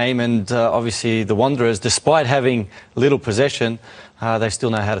pre-game, and obviously the Wanderers, despite having little possession, they still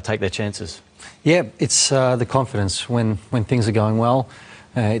know how to take their chances. Yeah, it's the confidence. When things are going well,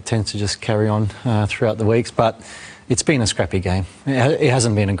 it tends to just carry on throughout the weeks, but it's been a scrappy game. It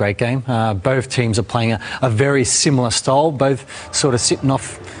hasn't been a great game. Both teams are playing a very similar style, both sort of sitting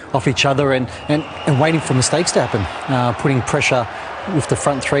off each other and waiting for mistakes to happen, putting pressure with the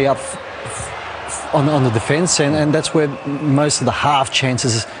front three up on the defence, and that's where most of the half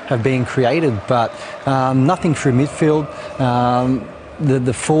chances have been created, but nothing through midfield.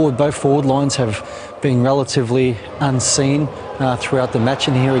 Both forward lines have been relatively unseen throughout the match,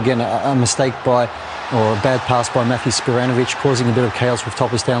 and here again a mistake or a bad pass by Matthew Spiranovic causing a bit of chaos with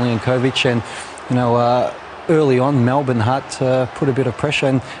Topper, Stanley and Kovic, and early on Melbourne Heart put a bit of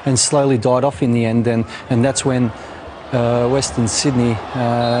pressure and slowly died off in the end, and that's when Western Sydney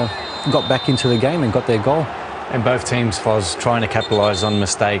got back into the game and got their goal. And both teams, Foz, trying to capitalise on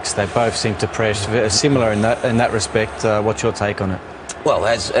mistakes. They both seem to press similar in that respect. What's your take on it? Well,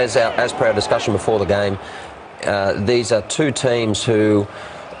 as per our discussion before the game, these are two teams who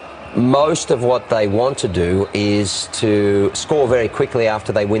most of what they want to do is to score very quickly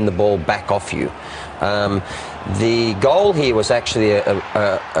after they win the ball back off you. The goal here was actually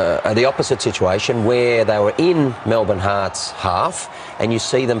the opposite situation, where they were in Melbourne Heart's half, and you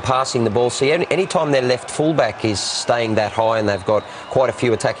see them passing the ball. See, any time their left fullback is staying that high and they've got quite a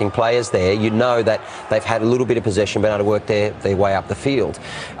few attacking players there, you know that they've had a little bit of possession, been able to work their way up the field.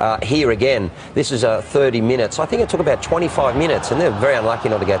 Here again, this is 30 minutes. I think it took about 25 minutes, and they're very unlucky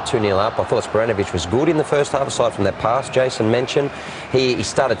not to get 2-0 up. I thought Spiranovic was good in the first half, aside from that pass Jason mentioned. He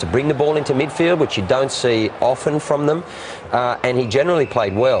started to bring the ball into midfield, which you don't see often from them, and he generally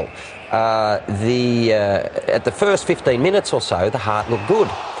played well. At the first 15 minutes or so, the Heart looked good.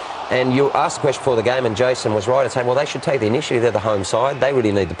 And you asked the question before the game, and Jason was right in saying, well, they should take the initiative. They're the home side. They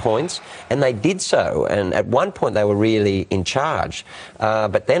really need the points. And they did so. And at one point, they were really in charge.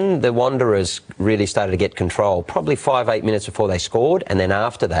 But then the Wanderers really started to get control, probably 5-8 minutes before they scored. And then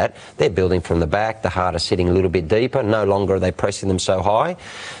after that, they're building from the back. The Heart are sitting a little bit deeper. No longer are they pressing them so high.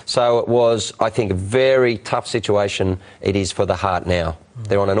 So it was, I think, a very tough situation it is for the Heart now.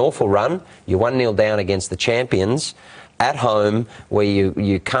 They're on an awful run. You're 1-0 down against the champions at home, where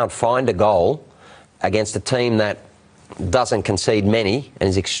you can't find a goal against a team that doesn't concede many and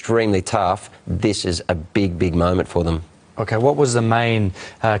is extremely tough. This is a big, big moment for them. Okay, what was the main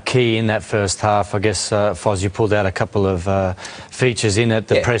key in that first half? I guess, Foz, you pulled out a couple of features in it,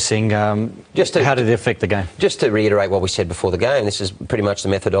 the pressing. How did it affect the game? Just to reiterate what we said before the game, this is pretty much the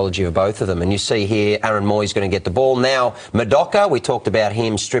methodology of both of them. And you see here, Aaron Moy's going to get the ball. Now, Madoka, we talked about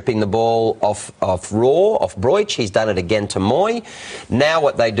him stripping the ball off Broich. He's done it again to Moy. Now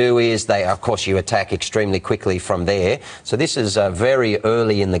what they do is of course, you attack extremely quickly from there. So this is very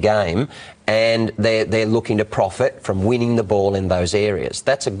early in the game. And they're looking to profit from winning the ball in those areas.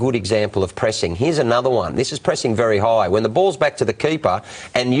 That's a good example of pressing. Here's another one. This is pressing very high. When the ball's back to the keeper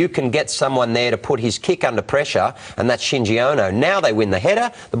and you can get someone there to put his kick under pressure, and that's Shinji Ono. Now they win the header.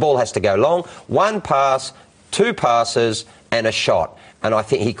 The ball has to go long. 1 pass, 2 passes and a shot. And I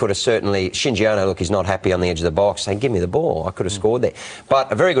think he could have certainly... Shinji Ono, look, he's not happy on the edge of the box, saying, give me the ball. I could have scored there. But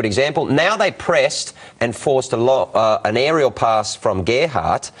a very good example. Now they pressed and forced an aerial pass from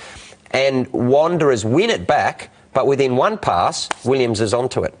Gerhardt, and Wanderers win it back, but within 1 pass, Williams is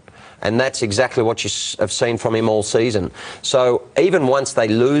onto it. And that's exactly what you have seen from him all season. So even once they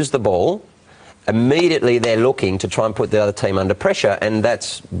lose the ball, immediately they're looking to try and put the other team under pressure, and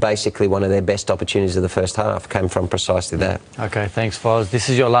that's basically one of their best opportunities of the first half, came from precisely that. Okay, thanks, Foz. This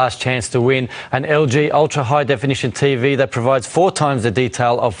is your last chance to win an LG Ultra High Definition TV that provides 4 times the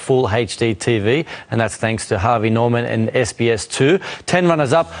detail of full HD TV, and that's thanks to Harvey Norman and SBS 2. 10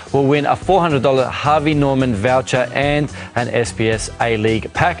 runners-up will win a $400 Harvey Norman voucher and an SBS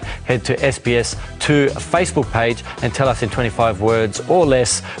A-League pack. Head to SBS 2 Facebook page and tell us in 25 words or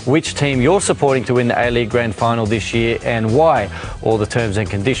less which team you're supporting to win the A-League Grand Final this year and why. All the terms and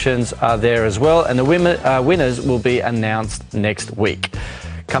conditions are there as well, and the winners will be announced next week.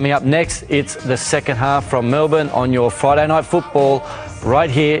 Coming up next, it's the second half from Melbourne on your Friday Night Football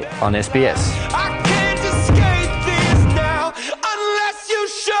right here on SBS.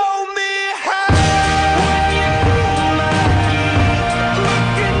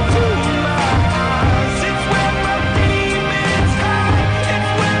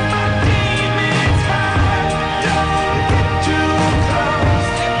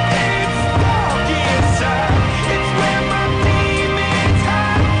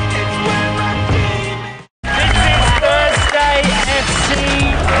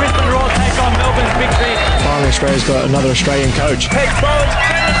 Australia's got another Australian coach.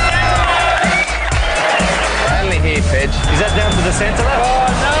 Only here, Pedge. Is that down to the centre left? Oh,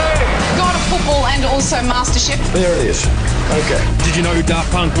 no! God of football and also Mastership. There it is. Okay. Did you know who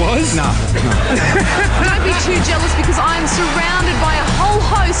Daft Punk was? No. Don't be too jealous because I am surrounded by a whole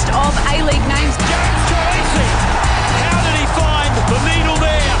host of A-League names. James Tracy! How did he find the needle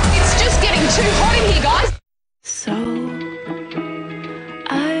there? It's just getting too hot in here, guys. So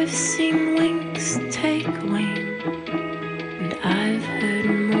I've seen wings take wing, and I've heard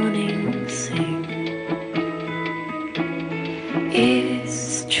morning sing.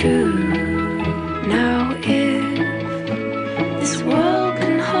 It's true now, if this world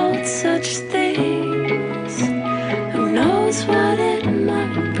can hold such things, who knows what it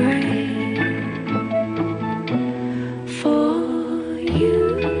might bring for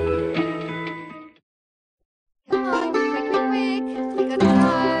you. Come on, quick. We gotta go.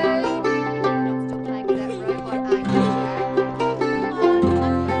 Not stop playing with that robot, aren't you, Jack? Come on,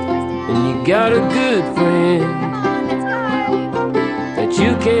 And you got a good friend that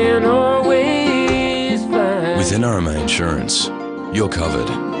you can always find. With NRMA Insurance, you're covered,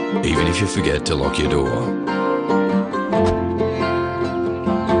 even if you forget to lock your door.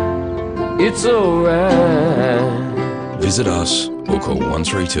 It's alright. Visit us or call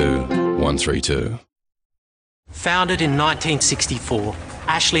 132 132. Founded in 1964,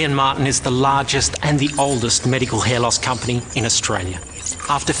 Ashley & Martin is the largest and the oldest medical hair loss company in Australia.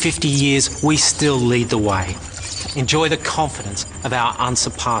 After 50 years, we still lead the way. Enjoy the confidence of our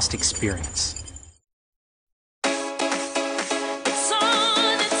unsurpassed experience.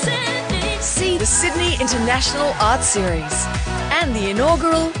 See the Sydney International Art Series and the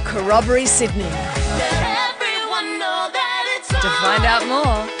inaugural Corroboree Sydney. To find out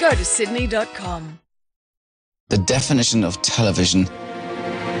more, go to sydney.com. The definition of television,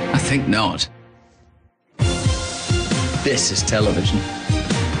 I think not. This is television.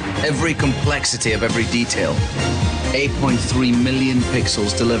 Every complexity of every detail. 8.3 million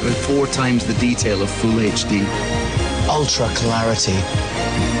pixels delivered 4 times the detail of Full HD. Ultra clarity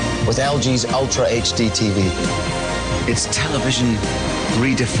with LG's Ultra HD TV. It's television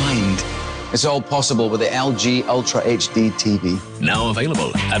redefined. It's all possible with the LG Ultra HD TV. Now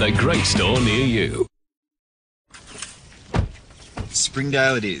available at a great store near you.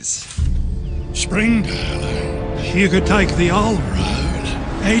 Springdale it is. Springdale. You could take the old road,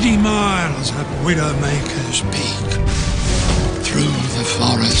 80 miles up Widowmaker's Peak, through the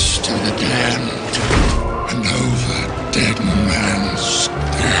forest to the damned, and over dead man's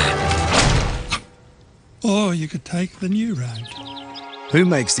scared. Or you could take the new road. Who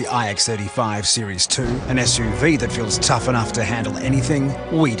makes the iX35 Series 2 an SUV that feels tough enough to handle anything?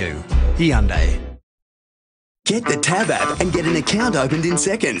 We do. Hyundai. Get the Tab app and get an account opened in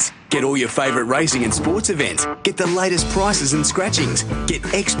seconds. Get all your favourite racing and sports events. Get the latest prices and scratchings. Get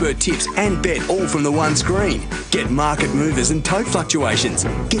expert tips and bet all from the one screen. Get market movers and tote fluctuations.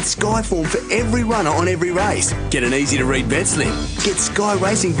 Get Skyform for every runner on every race. Get an easy-to-read bet slip. Get Sky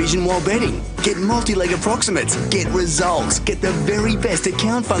Racing Vision while betting. Get multi-leg approximates. Get results. Get the very best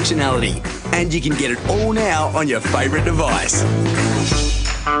account functionality. And you can get it all now on your favourite device.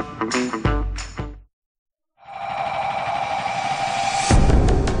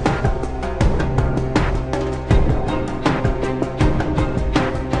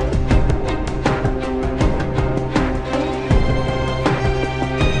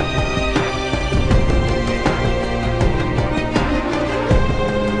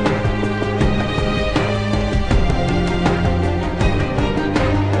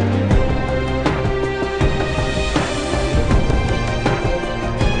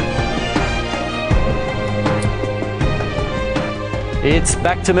 It's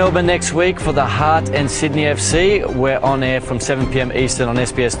back to Melbourne next week for the Heart and Sydney FC. We're on air from 7 p.m. Eastern on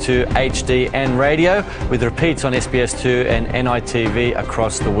SBS2 HD and radio, with repeats on SBS2 and NITV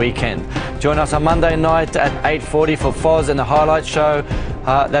across the weekend. Join us on Monday night at 8:40 for Foz and the Highlights Show.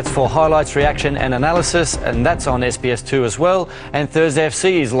 That's for highlights, reaction and analysis, and that's on SBS2 as well. And Thursday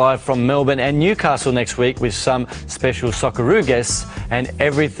FC is live from Melbourne and Newcastle next week with some special Socceroo guests and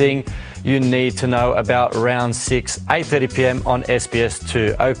everything you need to know about round 6, 8:30 p.m. on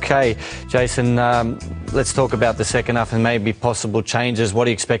SBS2. Okay, Jason, let's talk about the second half and maybe possible changes. What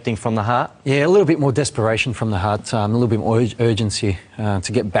are you expecting from the Heart? Yeah, a little bit more desperation from the Heart, a little bit more urgency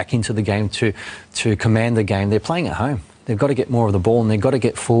to get back into the game, to command the game. They're playing at home. They've got to get more of the ball and they've got to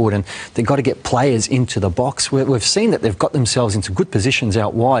get forward and they've got to get players into the box. We've seen that they've got themselves into good positions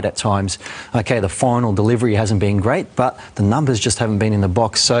out wide at times. Okay, the final delivery hasn't been great, but the numbers just haven't been in the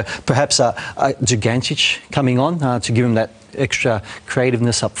box. So perhaps Gigantic coming on to give him that extra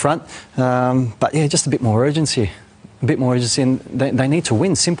creativeness up front. But yeah, just a bit more urgency. A bit more urgency, and they need to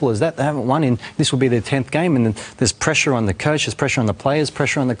win. Simple as that. They haven't won in, this will be their 10th game, and there's pressure on the coach, there's pressure on the players,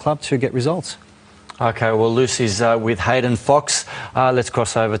 pressure on the club to get results. Okay, well, Lucy's with Hayden Fox. Let's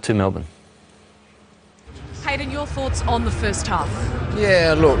cross over to Melbourne. Hayden, your thoughts on the first half?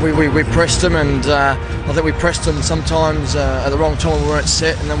 Yeah, look, we pressed them, and I think we pressed them sometimes at the wrong time when we weren't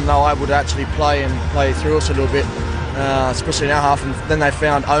set, and then they were able to actually play through us a little bit, especially in our half, and then they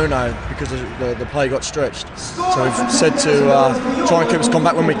found Ono because the play got stretched. So we've said to try and keep us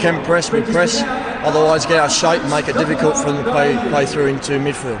combat when we can press, we press, otherwise get our shape and make it difficult for them to play through into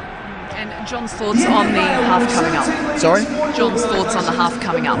midfield. And John's thoughts on the half coming up? Sorry? John's thoughts on the half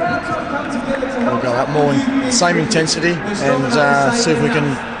coming up? We'll go out more in same intensity and see if we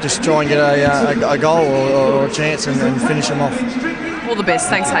can just try and get a goal or a chance and finish them off. All the best.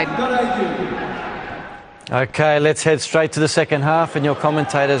 Thanks, Hayden. Okay, let's head straight to the second half and your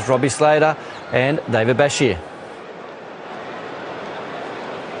commentators Robbie Slater and David Bashir.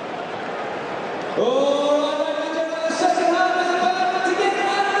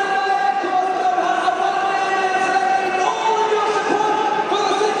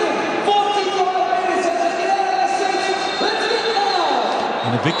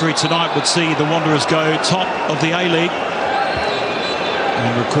 Victory tonight would see the Wanderers go top of the A-League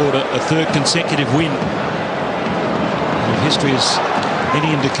and record a third consecutive win. And if history is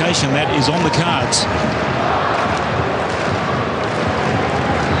any indication, that is on the cards.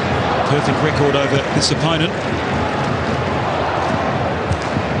 Perfect record over this opponent.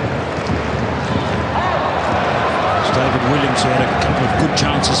 It's David Williams, who had a couple of good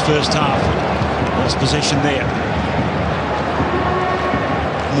chances first half. Lost possession there.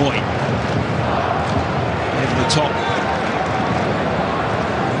 Moy over the top.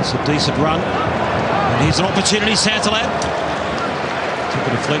 It's a decent run. And here's an opportunity, Santalat. Took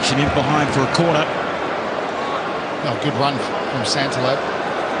it a Deflection in behind for a corner. Oh, good run from Santalab.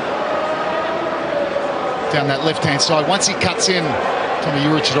 Down that left-hand side. Once he cuts in, Tommy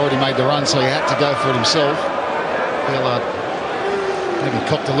Juric had already made the run, so he had to go for it himself. Bellard maybe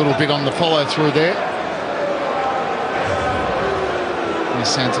copped a little bit on the follow-through there. Here's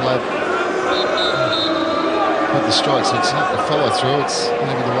Santalab. Got the strike, so it's not the follow-through, it's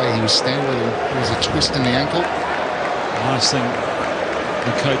maybe the way he was standing with him. There was a twist in the ankle. Last thing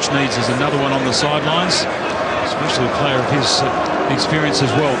the coach needs is another one on the sidelines, especially a player of his experience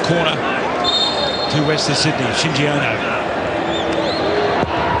as well. Corner to Western Sydney. Shinji Ono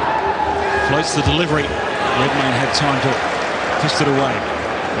floats the delivery. Redmayne had time to fist it away.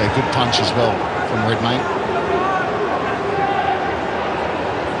 Yeah, good punch as well from Redmayne.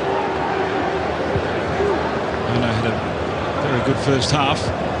 Ono had a very good first half.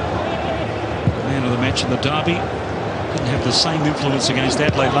 Man of the match in the derby. Didn't have the same influence against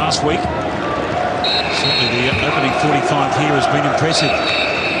Adelaide last week. Certainly the opening 45 here has been impressive.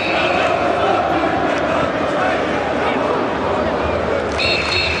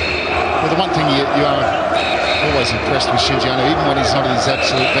 Well, the one thing you are always impressed with Shinji Ono, even when he's not at his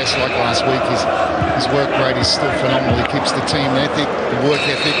absolute best like last week, his work rate is still phenomenal. He keeps the team ethic, the work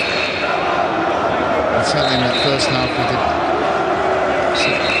ethic. And certainly in that first half we did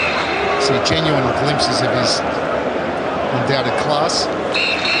see genuine glimpses of his undoubted class.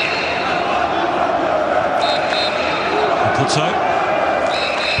 Puto.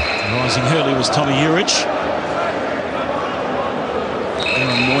 Rising early was Tommy Juric.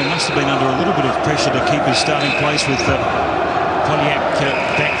 Aaron Moy must have been under a little bit of pressure to keep his starting place with Polyak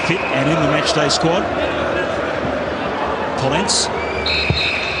back fit and in the matchday squad. Collins.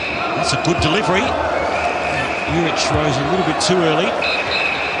 That's a good delivery. Juric rose a little bit too early.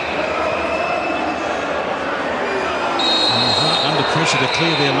 Under pressure to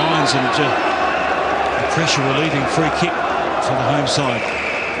clear their lines, and a pressure relieving free kick for the home side.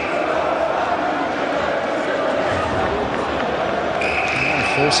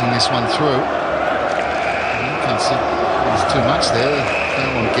 Forcing this one through. You can't see there's too much there.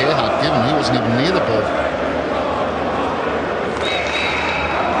 That one Gerhardt given, he wasn't even near the ball.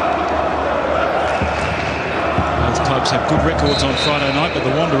 Both clubs have good records on Friday night, but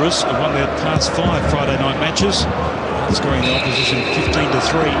the Wanderers have won their past 5 Friday night matches, scoring the opposition 15-3. They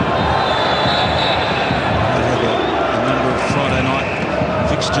have a number of Friday night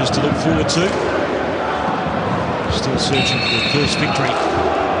fixtures to look forward to. Still searching for the first victory.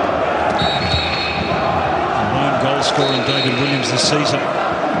 A lone goal scorer in David Williams this season.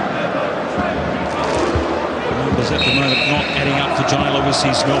 The numbers at the moment not adding up for Johnny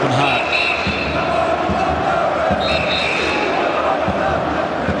Lewis's Melbourne Heart.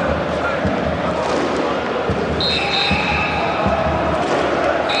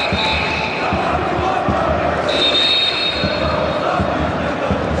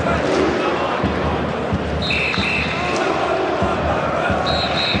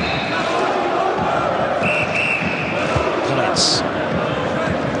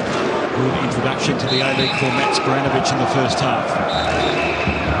 To the A-League for Matt Spranovic in the first half.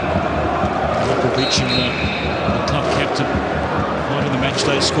 Michael Beecham, the club captain, not in the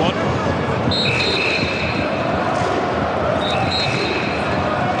matchday squad.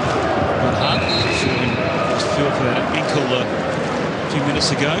 But Hart just feel for that ankle a few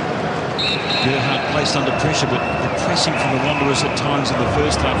minutes ago. Gerhardt placed under pressure, but the pressing from the Wanderers at times in the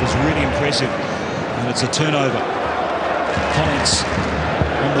first half was really impressive. And it's a turnover. Collins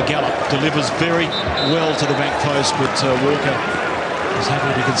on the gallop, delivers very well to the back post, but Walker is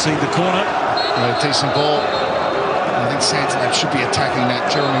happy to concede the corner. Decent ball. I think Santalab should be attacking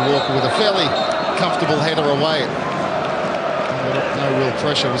that. Jeremy Walker with a fairly comfortable header away. No real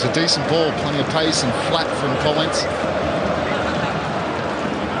pressure. It was a decent ball, plenty of pace and flat from Collins.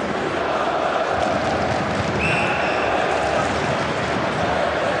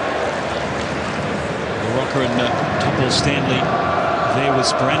 Rocker and Topple Stanley there with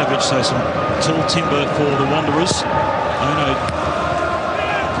Spranovic, so some tall timber for the Wanderers. Ono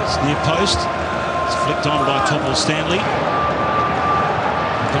gets near post. It's flicked on by Topple Stanley.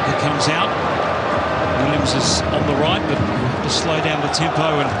 Docker comes out. Williams is on the right, but we'll have to slow down the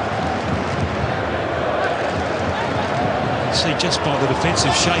tempo, and see just by the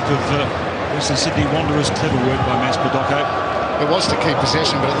defensive shape of Western Sydney Wanderers. Clever work by Mas Badocco. It was to keep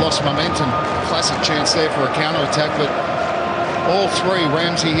possession, but it lost momentum. Classic chance there for a counter-attack, but all three,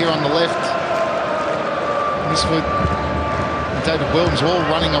 Ramsey here on the left, Miswood and David Williams, all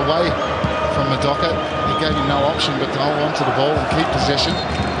running away from Madoka. He gave him no option but to hold on to the ball and keep possession.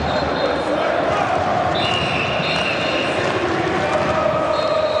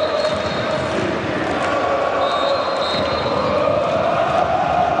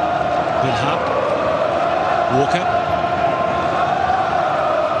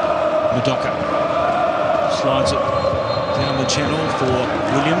 for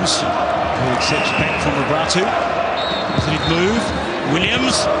Williams, who accepts back from Roberto. Doesn't it move?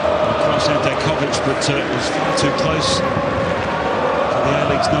 Williams across Antakovic, but was far too close for the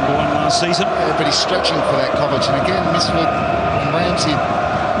A-League's #1 last season. Yeah, but he's stretching for that Kovic, and again, Misford and Ramsey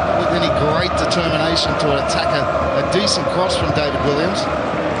with any great determination to attack a decent cross from David Williams.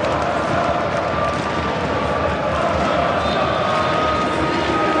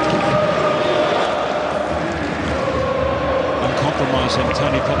 Uncompromising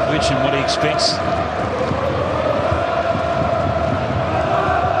Tony Popovic and what he expects.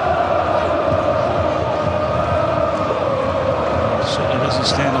 Certainly doesn't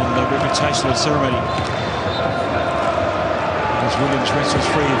stand on the reputational ceremony. As Williams wrestles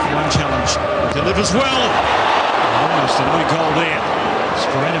free of one challenge, delivers well. Almost a new goal there.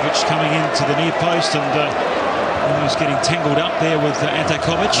 Sporanovic coming into the near post and almost getting tangled up there with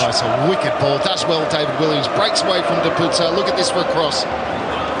Antakovic. Oh, it's a wicked ball. Does well, David Williams. Breaks away from Depuzo. Look at this for a cross.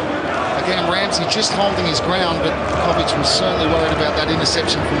 Again, Ramsey just holding his ground, but Kovic was certainly worried about that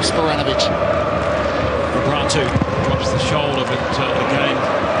interception from Sporanovic. Roberto drops the shoulder, but again,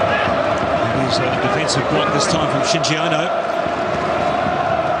 it is a defensive block this time from Shinji Ono.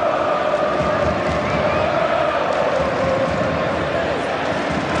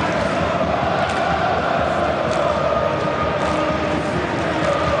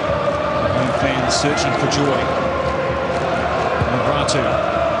 Searching for joy. Roberto.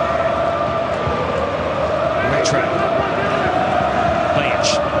 Retro. Bench.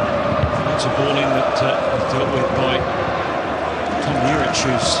 That's a ball in that was dealt with by Tom Juric,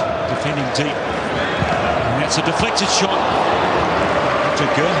 who's defending deep. And that's a deflected shot. To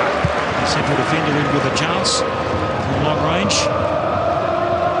Gerhardt, the central defender, in with a chance from long range.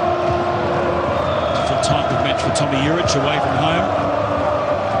 Different type of match for Tommy Juric away from home.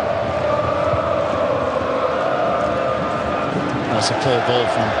 That's a poor ball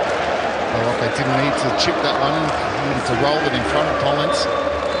from Morocco. Didn't need to chip that one in. Needed to roll it in front of Collins.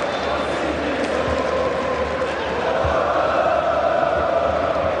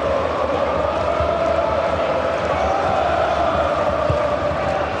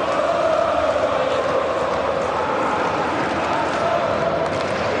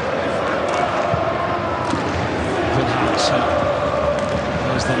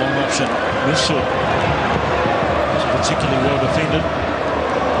 There's the long option. Missoud. Particularly well defended.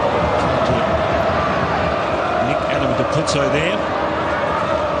 Nick Adam Depuzo there.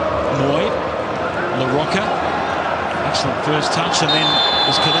 Moy. LaRocca. Excellent first touch and then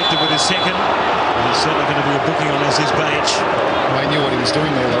was connected with his second. And he's certainly going to be a booking on his badge. Well, he knew what he was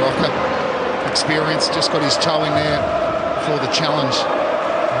doing there, LaRocca. Experience, just got his toe in there for the challenge.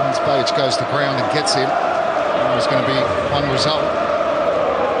 And his badge goes to ground and gets him. And there's going to be one result.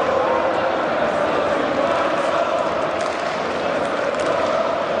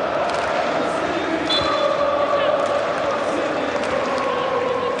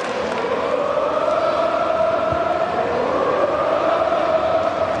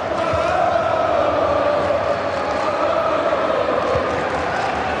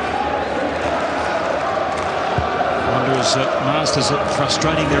 Masters at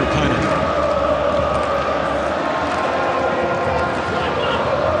frustrating their opponent.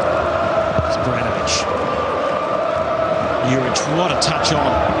 Sporanovic. Juric, what a touch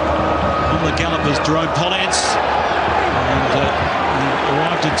on the gallopers, Jerome Pollance. And he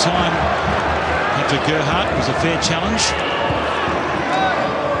arrived in time. Patrick Gerhardt was a fair challenge.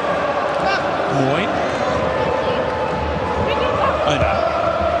 Moy. Oh no.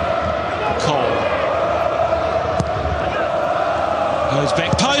 Cole. Goes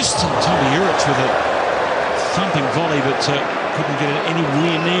back post, and Tommy Juric with a thumping volley, but couldn't get it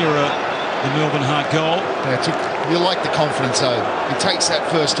anywhere near the Melbourne Heart goal. You like the confidence though. He takes that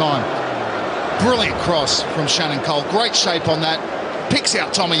first time. Brilliant cross from Shannon Cole. Great shape on that. Picks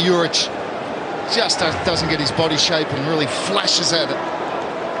out Tommy Juric. Just doesn't get his body shape and really flashes at it.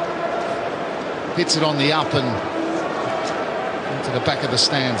 Hits it on the up and into the back of the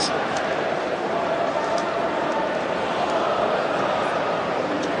stands.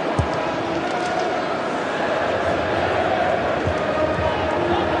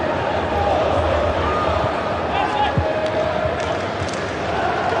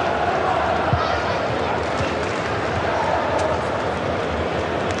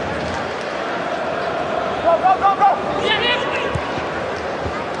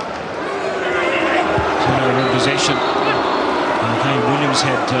 Possession. And again, Williams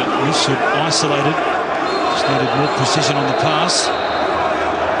had Missoud isolated. Just needed more precision on the pass.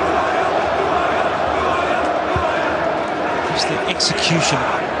 Just the execution.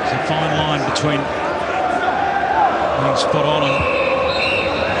 It's a fine line between being spot on and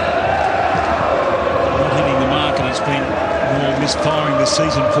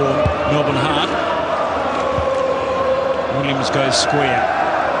season for Melbourne Heart. Williams goes square.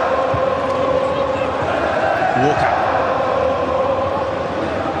 Walker.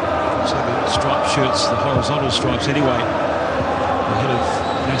 So the striped shirts, the horizontal stripes anyway, ahead of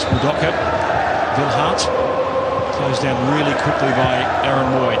Nas Budoka. Vilhart closed down really quickly by Aaron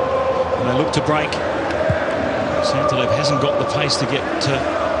Moy. And they look to break. Santalev hasn't got the pace to get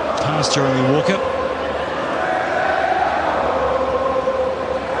past Jeremy Walker.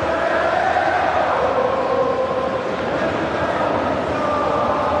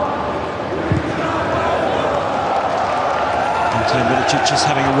 Just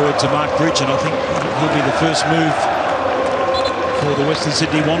having a word to Mark Bridge, and I think he'll be the first move for the Western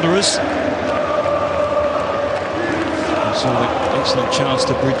Sydney Wanderers. We saw the excellent chance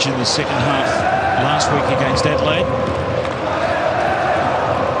to Bridge in the second half last week against Adelaide.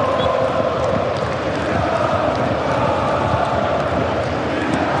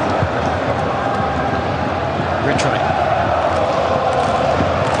 Retray.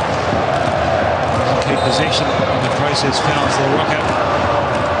 Doesn't keep possession. In the process fouls the rocker.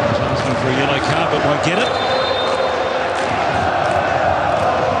 Asking for a yellow card, but won't get it.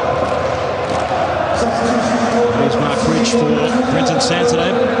 Here's Mark Bridge for Brenton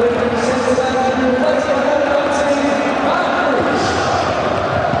Santanem.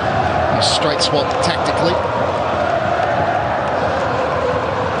 A straight swap tactically.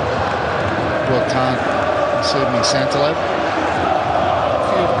 Worked hard this evening, Santalev. A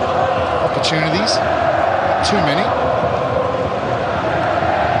few opportunities, not too many.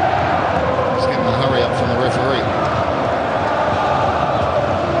 He's getting a hurry up from the referee.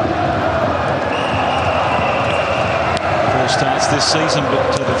 Starts this season, but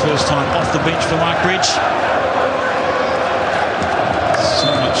the first time off the bench for Mark Bridge. So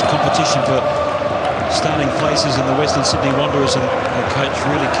much competition for starting places in the Western Sydney Wanderers, and the coach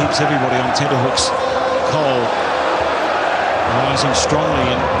really keeps everybody on tenterhooks. Cole rising strongly,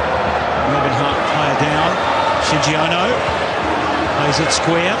 and Melbourne Heart player down. Shinji Ono plays it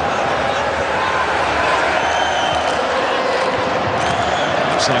square.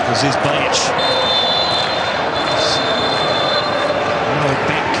 Looks like Aziz Balic.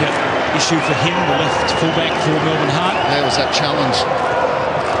 Issue for him, the left fullback for Melbourne Heart. There was that challenge.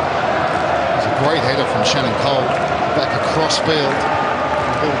 It was a great header from Shannon Cole, back across field.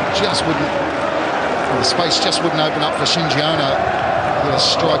 The ball just wouldn't, the space just wouldn't open up for Shinji Ono. With a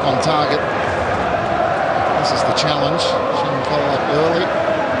strike on target. This is the challenge. Shannon Cole up early.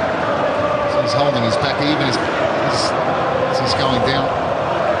 So he's holding his back even as he's going down.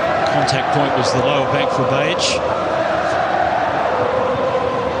 Contact point was the lower back for Bage.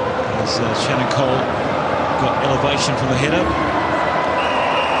 Shannon Cole got elevation from the header.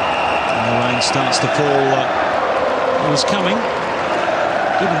 And the rain starts to fall. It was coming.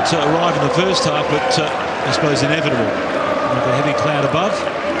 Didn't arrive in the first half, but I suppose inevitable. With a heavy cloud above.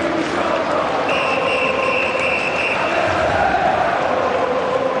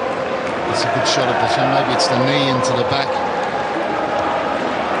 It's a good shot of the shot. Maybe it's the knee into the back.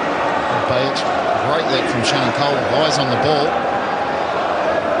 Great leg from Shannon Cole. Eyes on the ball.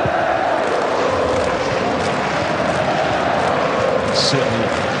 Certainly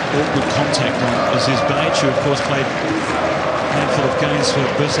all good contact on Aziz Bage, who of course played a handful of games for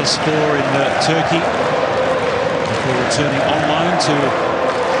Bursaspor in Turkey before returning on loan to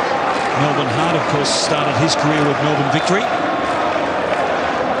Melbourne Heart. Of course, started his career with Melbourne Victory.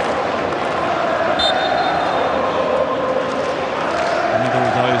 Another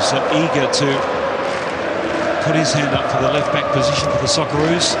of those eager to put his hand up for the left back position for the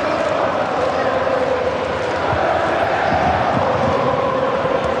Socceroos.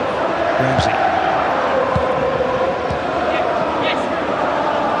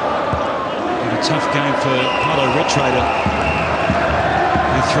 Tough game for Paulo Retrader,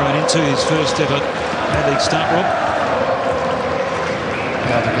 who thrown into his first ever A-League start, Rob.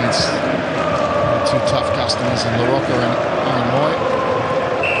 Out against two tough customers in LaRocca and Aaron Moy.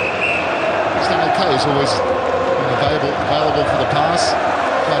 He's done okay, he's always been available for the pass.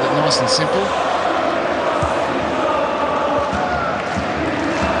 Played it nice and simple.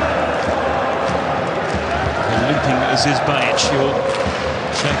 The limping Aziz Bage, he'll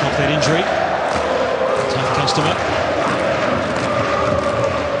shake off that injury. Customer.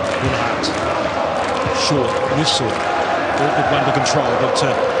 Vilhart. Short, whistle. Awkward one to control, but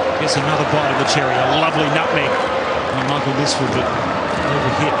gets another bite of the cherry. A lovely nutmeg by Michael Misford, but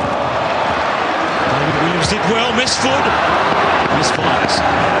overhit. David Williams did well. Misford. Misfires.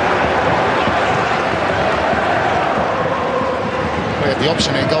 We had the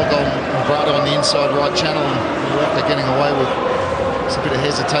option here. Goal, Brado on the inside right channel, and Walker getting away with There's a bit of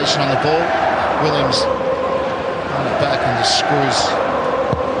hesitation on the ball. Williams on the back and just screws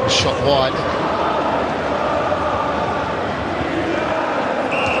the shot wide.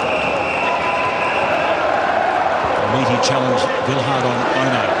 Meaty challenge, Vilhard on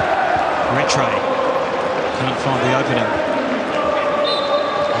Ono. Retray can't find the opening.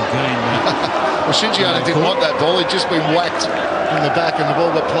 Again, well, Shinji Ono didn't want that ball. He'd just been whacked in the back and the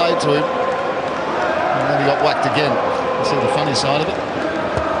ball got played to him. And then he got whacked again. You see the funny side of it.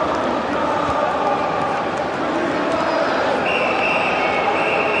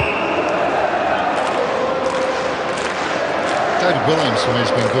 David Williams for me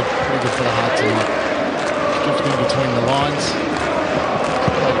has been good, pretty good for the Heart tonight. Drifting in between the lines.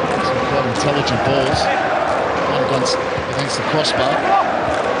 Some quite intelligent balls. One against the crossbar.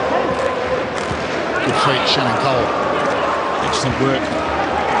 Good feet, Shannon Cole. excellent work.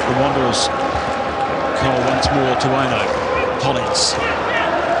 The Wanderers. Cole once more to Ono. Collins.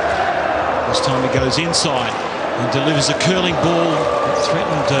 This time he goes inside and delivers a curling ball. It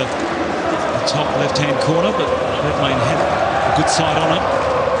threatened the top left-hand corner, but Redmayne had a good side on it.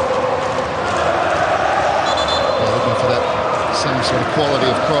 Looking for that same sort of quality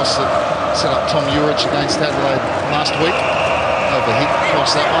of cross that set up Tom Urich against Adelaide last week. Overhit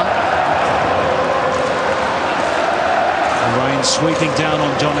across that one. The rain sweeping down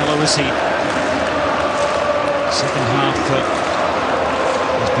on John Aloisi. Second half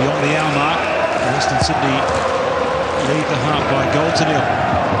is beyond the hour mark. Western Sydney lead the Heart by a goal to nil.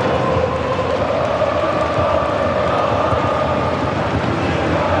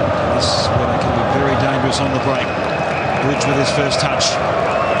 This is where they can be very dangerous on the break. Bridge with his first touch.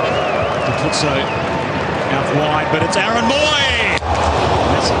 Capuzzo out wide, but it's Aaron Moy!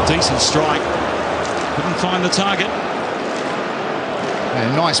 That's a decent strike. Couldn't find the target.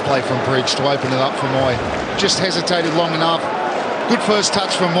 And a nice play from Bridge to open it up for Moy. Just hesitated long enough. Good first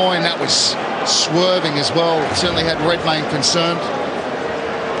touch from Moy, and that was swerving as well. Certainly had Redmayne concerned.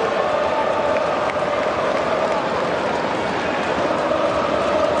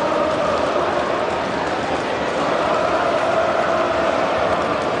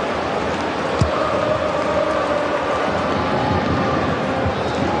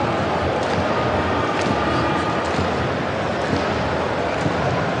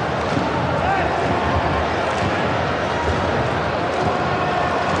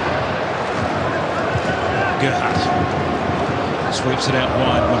 Sweeps it out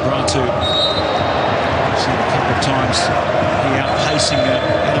wide. Mabratu. I've seen a couple of times he outpacing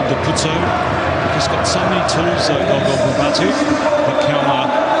Adam Capuzzo. He's got so many tools, Mabratu. Nick Kalmar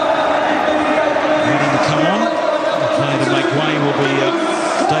waiting to come on. The player to make way will be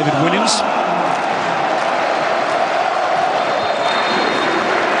David Williams.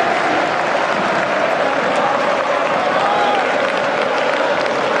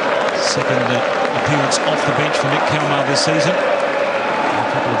 Second appearance off the bench for Nick Kalmar this season.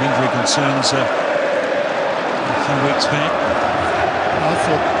 A couple of injury concerns a few weeks back. I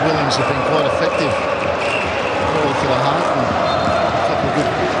thought Williams had been quite effective really for the Heart. And a couple of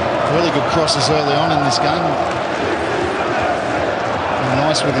really good crosses early on in this game. And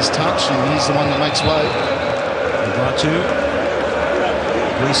nice with his touch, and he's the one that makes way. Mabratu.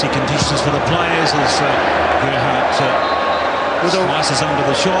 Greasy conditions for the players as Gerhardt slices under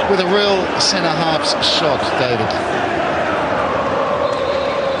the shot. With a real centre-half's shot, David.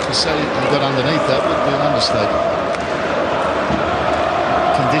 To say he got underneath that would be an understatement.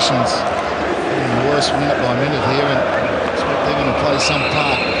 Conditions getting worse minute by minute here, and I expect they're going to play some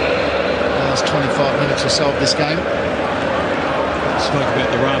part in the last 25 minutes or so of this game. Spoke about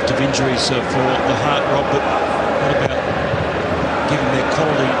the raft of injuries for the Heart, Rob, but what about given their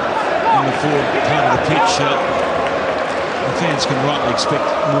quality in the forward part of the pitch? The fans can rightly expect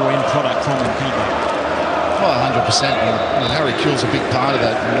more end product from them, can't they? Oh, 100%. And Harry Kewell's a big part of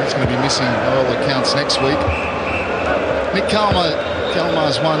that, and he's going to be missing by all accounts next week. Nick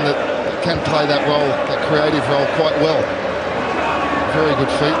Kalmar's one that can play that role, that creative role, quite well. Very good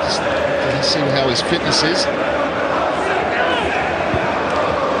feet. Let's see how his fitness is.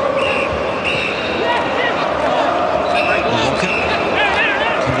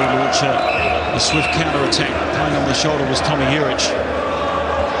 Can he launch a swift counter-attack? Playing on the shoulder was Tommy Urich.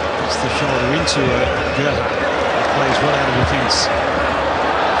 Gets the shoulder into Gerhardt. Plays well out of defence.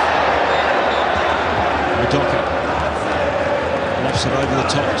 Udoka lofts it over the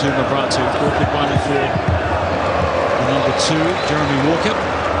top to Mabratu. Awkward one for the number 2, Jeremy Walker.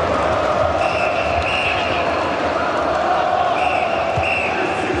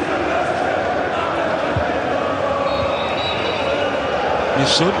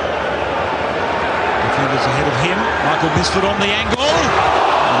 Mifsud. defenders ahead of him. Michael Misford on the angle.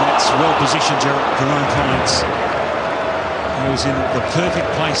 And that's well positioned, Jerome Collins. He was in the perfect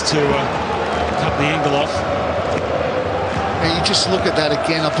place to cut the angle off. And you just look at that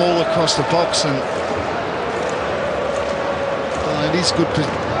again, a ball across the box, and it is good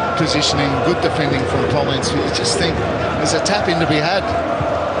positioning, good defending from Collins. You just think there's a tap in to be had.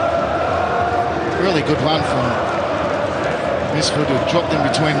 Really good run from Misford, who dropped in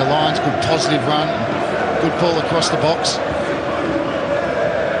between the lines. Good positive run, good ball across the box.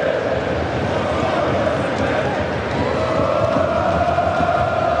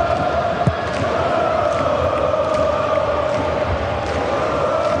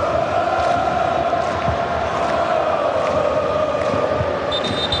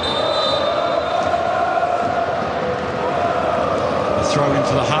 Throw in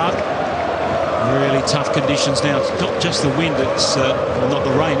for the Heart. Really tough conditions now. It's not just the wind, it's well, not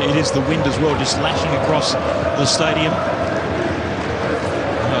the rain, it is the wind as well, just lashing across the stadium. I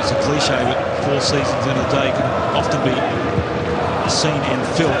know it's a cliche, but 4 seasons in a day can often be seen and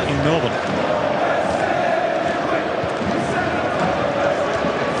felt in Melbourne.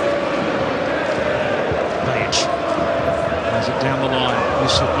 Page has it down the line.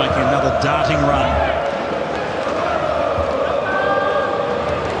 This making another darting run.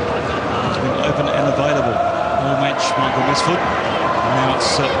 Open and available all match, Michael Misford. And now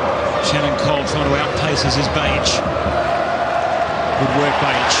it's Shannon Cole trying to outpace his Bage. Good work,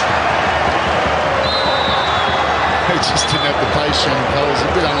 Bage. He just didn't have the pace, Shannon Cole. He's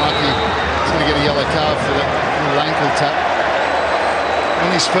a bit unlucky. He's going to get a yellow card for that little ankle tap.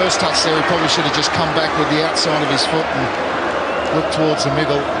 On his first touch there, he probably should have just come back with the outside of his foot and looked towards the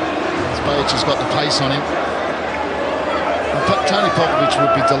middle. Bage has got the pace on him. Tony Popovich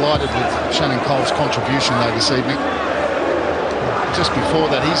would be delighted with Shannon Cole's contribution though this evening. Just before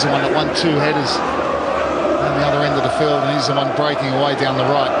that, he's the one that won 2 headers on the other end of the field, and he's the one breaking away down the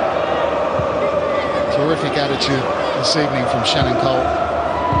right. Terrific attitude this evening from Shannon Cole,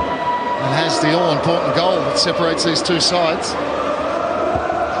 and has the all-important goal that separates these two sides.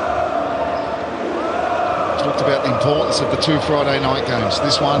 Talked about the importance of the 2 Friday night games.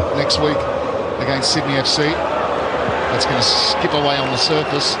 This one next week against Sydney FC. That's going to skip away on the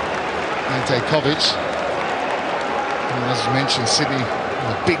surface. Ante Kovic. And as mentioned, Sydney,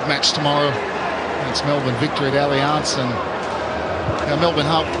 a big match tomorrow against Melbourne Victory at Allianz. And Melbourne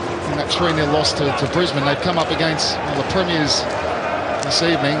Heart, in that 3-0 loss to Brisbane, they've come up against the premiers this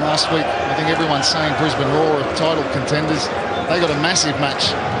evening. Last week, I think everyone's saying Brisbane Roar are title contenders. They got a massive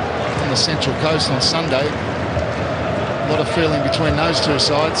match on the Central Coast on Sunday. A lot of feeling between those two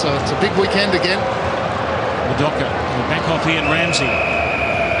sides, so it's a big weekend again. Docker will back off Ian Ramsey.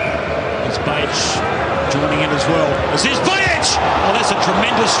 It's Bage joining in as well. This is Bage! Oh, that's a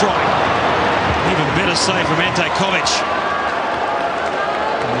tremendous strike. Even better save from Ante Kovic.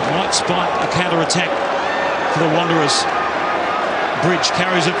 And it might spike a counter-attack for the Wanderers. Bridge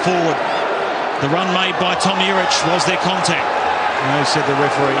carries it forward. The run made by Tom Urich. Was there contact? No, said the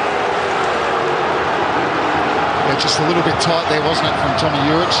referee. Yeah, just a little bit tight there, wasn't it, from Tommy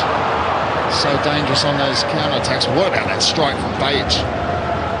Urich? So dangerous on those counter-attacks. What about that strike from Bage?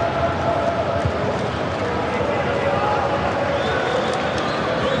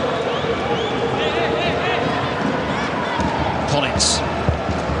 Collins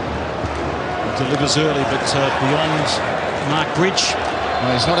delivers early, but beyond Mark Bridge.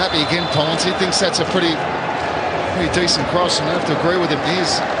 Well, he's not happy again, Collins. He thinks that's a pretty decent cross, and I have to agree with him.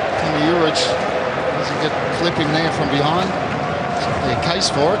 Here's Tommy Urich. Doesn't get clipping there from behind. There's a case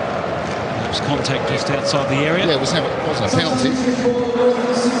for it. Contact just outside the area. Yeah, wasn't a penalty.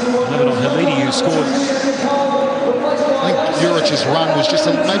 Lebanon Halidi, who scored. I think Urich's run was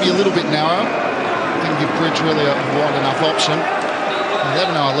just maybe a little bit narrow. Didn't give Bridge really a wide enough option.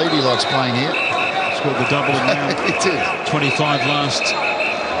 Lebanon Halidi likes playing here. Scored the double in round 25 last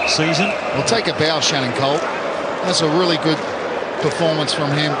season. We'll take a bow, Shannon Cole. That's a really good performance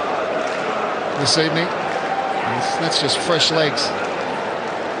from him this evening. That's just fresh legs.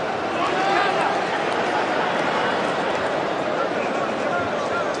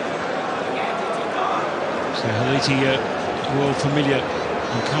 Haliti, well familiar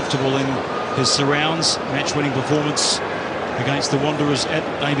and comfortable in his surrounds. Match-winning performance against the Wanderers at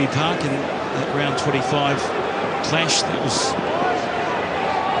AB Park in that round 25 clash. That was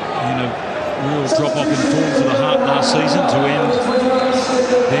a real drop-off in form for the Heart last season to end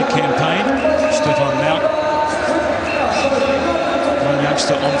their campaign. Stefan Mount, one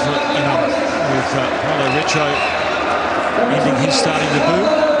youngster on for another, with Paulo Retro ending his starting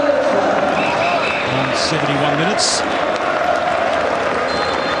debut. 71 minutes.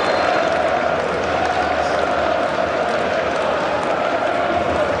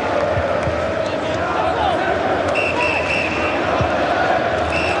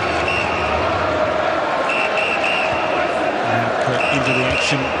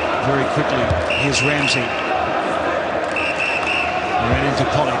 action very quickly. Here's Ramsey. Ran into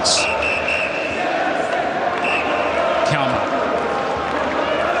Pollitz. Kalma.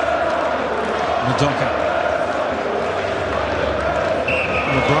 Madoka.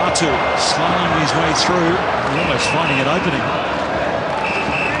 Mabratu slowing his way through, almost finding an opening.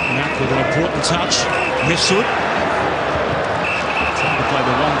 Matt with an important touch. Mifsud. Trying to play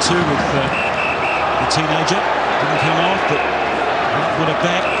the 1-2 with the teenager. Didn't come off, but Hart put it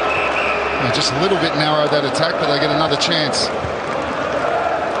back. Just a little bit narrow, that attack, but they get another chance.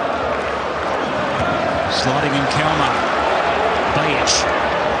 Sliding in Kalma. Bajic.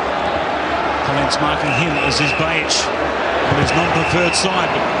 Collins marking him as his Bajic on his non-preferred side.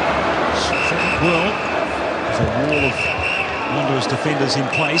 But well, there's a wall of Wanderers defenders in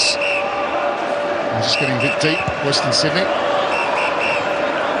place. They're just getting a bit deep, Western Sydney.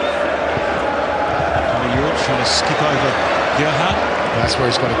 Tommy Uric trying to skip over Gerhardt. That's where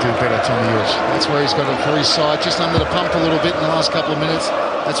he's got to do better, Tommy Uric. That's where he's got to, for his side, just under the pump a little bit in the last couple of minutes.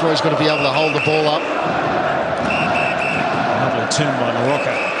 That's where he's got to be able to hold the ball up. Lovely turn by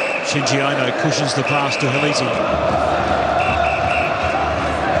Larocca. Shinji Ono cushions the pass to Haliti.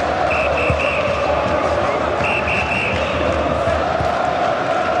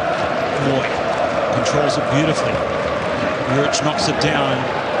 Moy controls it beautifully. Uric knocks it down.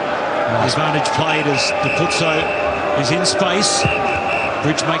 Advantage played as Deputso is in space.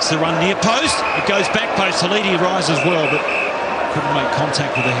 Bridge makes the run near post. It goes back post. Haliti rises well, but couldn't make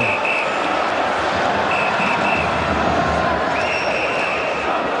contact with the head.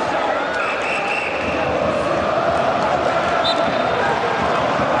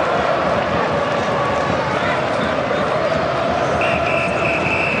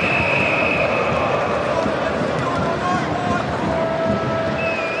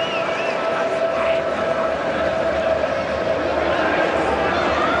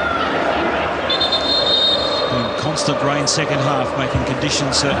 Constant rain second half, making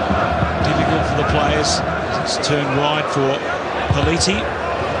conditions difficult for the players. It's turned wide for Haliti.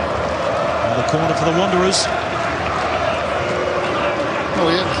 The corner for the Wanderers. Oh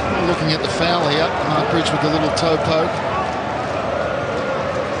yeah, looking at the foul here. Mark Bridge with the little toe poke.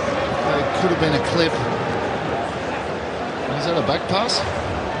 It could have been a clip. Is that a back pass?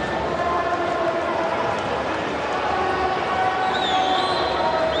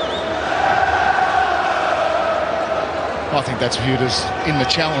 I think that's viewed as in the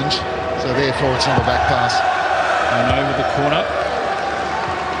challenge, so therefore it's not a back pass. And over the corner.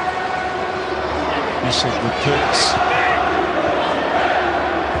 Whistled with Perks.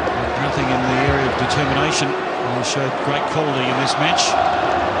 Nothing in the area of determination. He showed great quality in this match.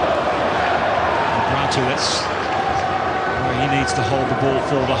 Mabratu, that's where he needs to hold the ball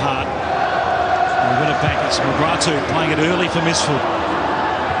for the Heart. We'll win it back. It's Mabratu playing it early for Misford.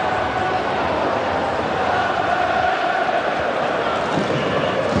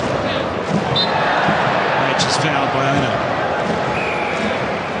 Fouled by Ono.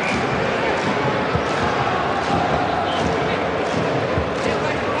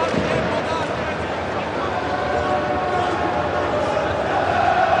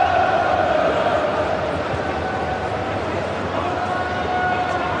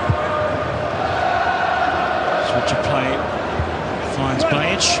 Switch of play finds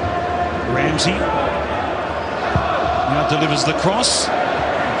Bajic. Ramsey now delivers the cross.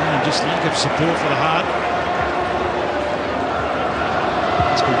 Again, just lack of support for the Heart.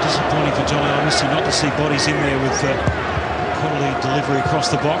 Disappointing for Johnny Amissi not to see bodies in there with quality delivery across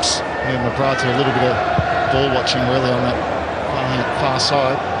the box. Yeah, Mabratu a little bit of ball watching really on that far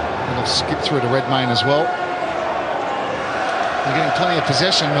side. And they'll skip through to Redmayne as well. They're getting plenty of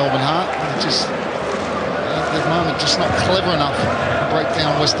possession, Melbourne Heart. They're just, at the moment, just not clever enough to break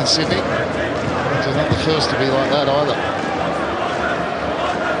down Western Sydney. They're not the first to be like that either.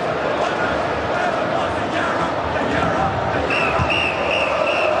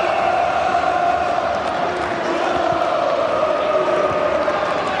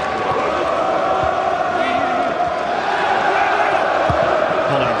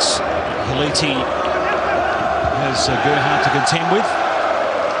 Haliti has Gerhardt to contend with.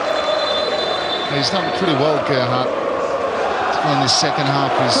 He's done pretty well, Gerhardt. In this second half,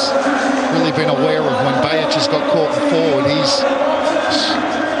 he's really been aware of when Bajic has got caught forward. He's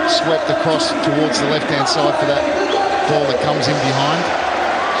swept across towards the left-hand side for that ball that comes in behind.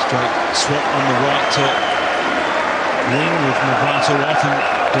 Straight swap on the right to wing with Mabratu off and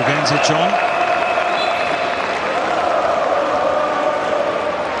Duganzic on.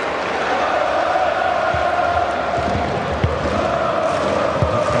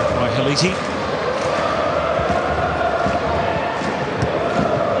 Haliti.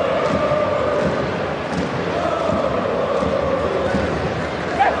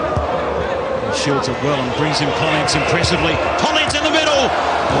 shields it well and brings him Collins impressively. Collins in the middle!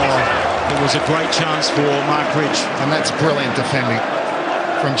 Oh, it was a great chance for Mark Bridge. And that's brilliant defending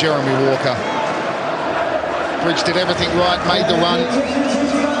from Jeremy Walker. Bridge did everything right, made the run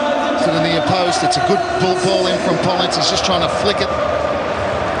to the near post. It's a good ball in from Collins. He's just trying to flick it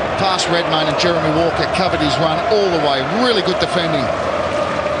past Redmayne, and Jeremy Walker covered his run all the way. Really good defending.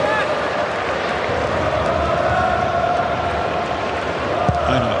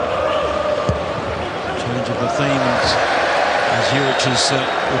 Change of the theme as Jurich's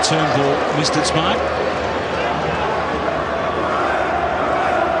return ball missed its mark.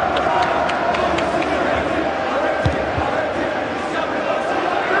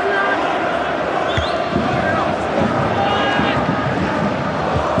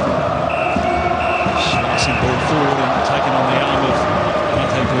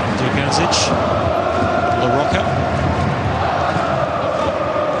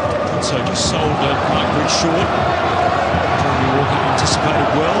 So just sold Mark Bridge short. Jeremy Walker anticipated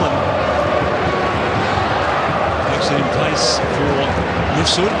well and makes it in place for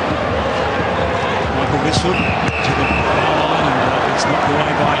Mifsud. Michael Mifsud to the foul line, and it's knocked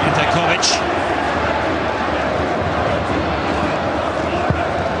away by Ante Kovic.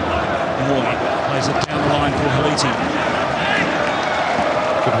 Moore plays it down the line for Haliti.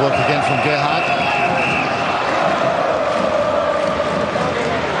 Good work again from Gerhardt.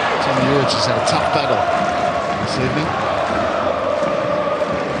 Jurich has had a tough battle this evening.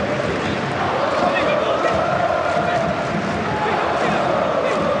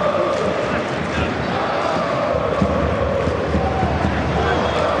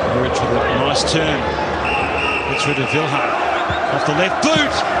 Jurich with a nice turn. Gets rid of Vilhar. Off the left boot.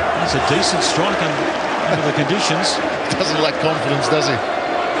 That's a decent strike under the conditions. Doesn't lack confidence, does he?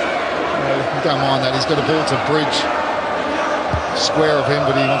 You don't mind that. He's got a ball to Bridge. Square of him,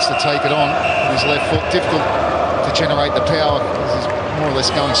 but he wants to take it on with his left foot. Difficult to generate the power because he's more or less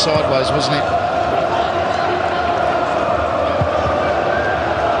going sideways, wasn't he?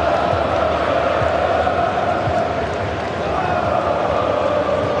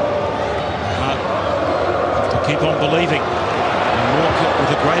 Have to keep on believing. And Walker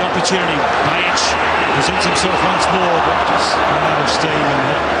with a great opportunity. Page presents himself once more, but just out of steam,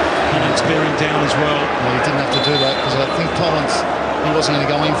 and Collins bearing down as well. Well, he didn't have to do that because I think Collins, he wasn't going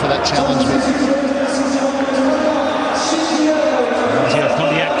to go in for that challenge.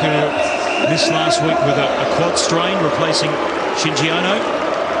 Pontiac, who missed last week with a quad strain, replacing Shinji Ono.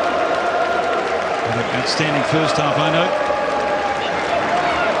 With an outstanding first half, Ono.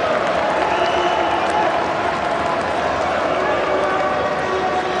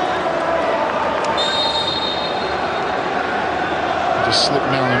 Just slip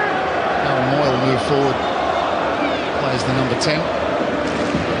Marin Moyle move forward. Plays the number 10.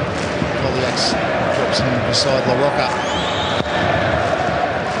 Poliax drops him beside La Rocca.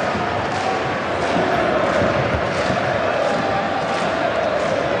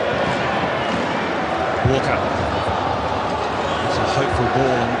 Walker. It's a hopeful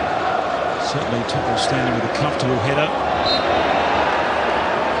ball, and certainly Topple standing with a comfortable header.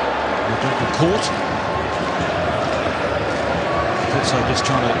 The double court. Also just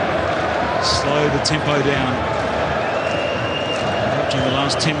trying to slow the tempo down. Watching the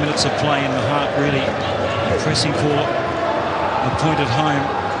last 10 minutes of play in the Heart, really pressing for the point at home.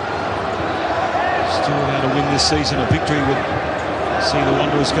 Still able to win this season. A victory would see the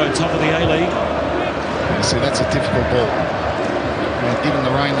Wanderers go top of the A-League. See, that's a difficult ball. I mean, given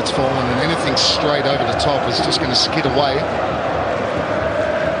the rain that's fallen, and anything straight over the top is just going to skid away.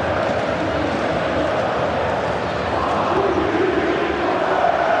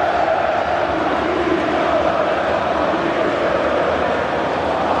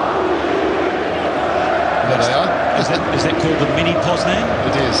 Is that called the mini Poznan?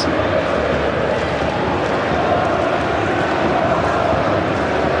 It is.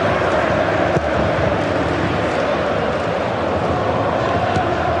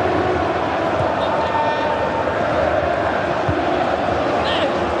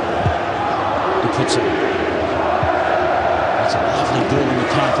 He puts it. That's a lovely ball in the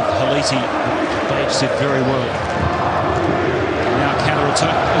path of Haliti. Page did very well. Now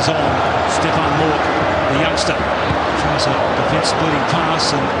counter-attack is on. Stefan Mork, the youngster, tries a defence-splitting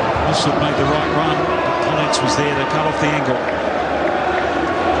pass, and also made the right run. Collins was there to cut off the angle.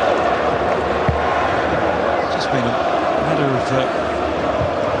 It's just been a matter of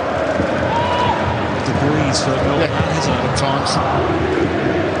degrees for Melbourne Heart, hasn't it, at times?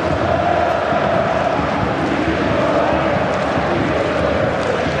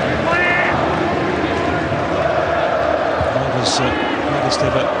 Greatest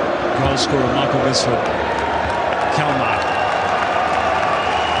ever goal scorer Michael Misford. Kalmar.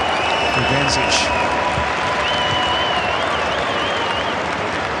 Dugancic.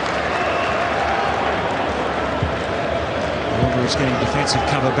 Wanderers getting defensive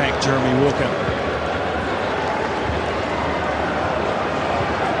cover back, Jeremy Walker.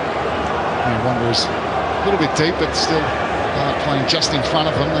 And Wanderers a little bit deep, but still playing just in front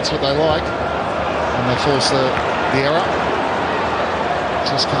of them. That's what they like. And they force the error.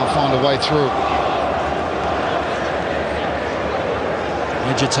 Just can't find a way through.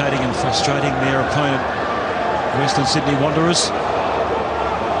 Agitating and frustrating their opponent, Western Sydney Wanderers.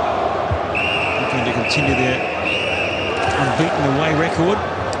 Looking to continue their unbeaten away record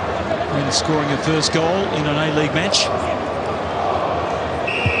when scoring a first goal in an A-League match.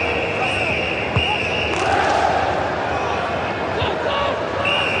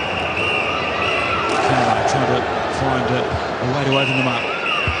 Kalmar trying to find a way to open them up.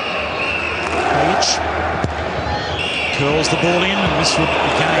 Page curls the ball in, and Misford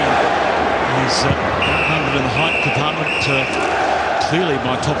again is outnumbered in the height department, clearly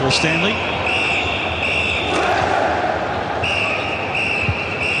by Topple Stanley.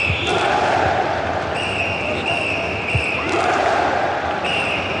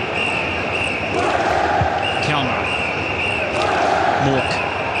 Kalmar. Mork.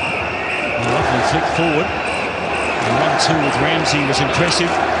 A lovely flick forward. The 1-2 with Ramsey was impressive.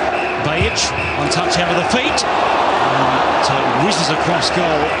 Bajic, one touch out of the feet. And whizzes across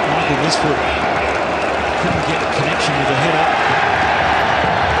goal. Michael Misford couldn't get a connection with the header.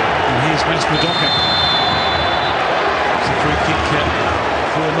 And here's Masmadoka. It's a free kick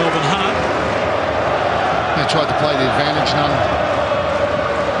for Melbourne Heart. They tried to play the advantage, none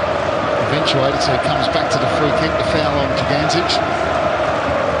eventuated, so it comes back to the free kick, the foul on Dugancic.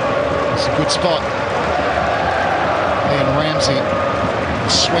 It's a good spot. And Ramsey will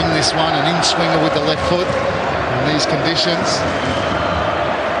swing this one, an in-swinger with the left foot in these conditions.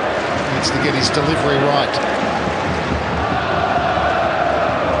 Needs to get his delivery right.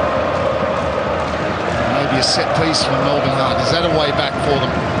 Maybe a set piece from Melbourne Heart. Is that a way back for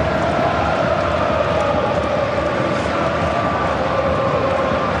them?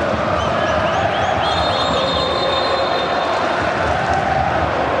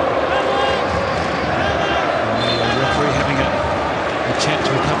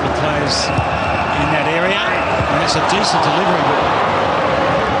 In that area, and it's a decent delivery, but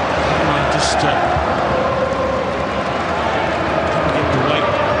just didn't get the weight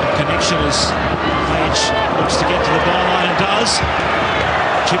of connection as Page looks to get to the byline and does.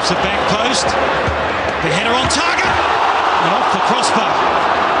 Chips it back post. The header on target and off the crossbar.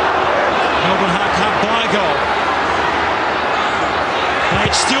 Melbourne Heart can't buy a goal.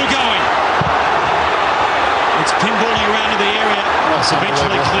 Page still going. It's pinballing around to the area. It's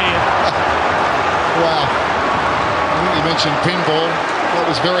eventually cleared. Wow. I think you mentioned pinball. That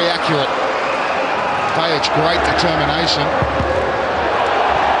was very accurate. Bajic, great determination.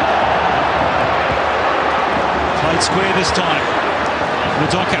 Played square this time.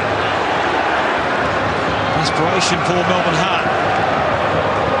 Ladoka. Inspiration for Melbourne Heart.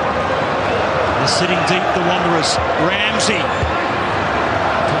 They're sitting deep, the Wanderers. Ramsey.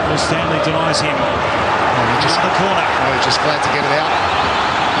 Topple Stanley denies him. Just the corner. We're just glad to get it out.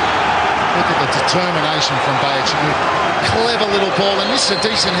 Look at the determination from Bajic. Clever little ball, and this is a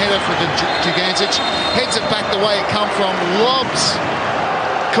decent header for Dugancic. Heads it back the way it come from, lobs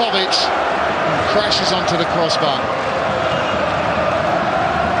Kovic, and crashes onto the crossbar.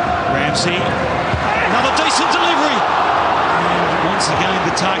 Ramsey, another decent delivery. And once again,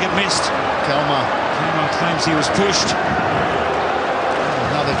 the target missed. Kalmar claims he was pushed.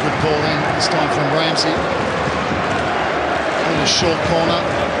 Another good ball in, this time from Ramsey. Little short corner.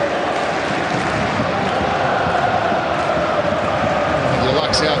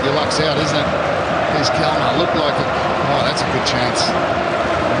 Your luck's out, isn't it? Here's Kalmar. Looked like it. Oh, that's a good chance.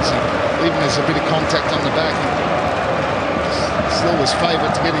 Even there's a bit of contact on the back. He still was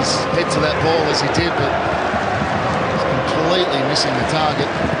favourite to get his head to that ball as he did, but he's completely missing the target.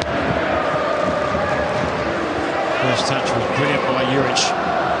 First touch was brilliant by Juric.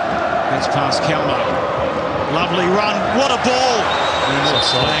 Gets past Kalmar. Lovely run. What a ball! And the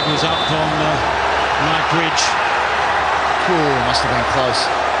flag was up on Mark Bridge. Ooh, must have been close.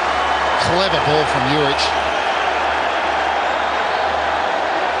 Clever ball from Juric.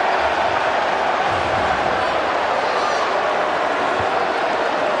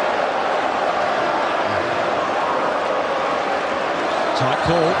 Tight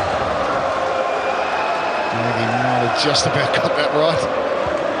call. I think he might have just about got that right.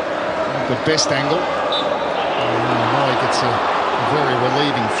 Not the best angle. Now he gets a A very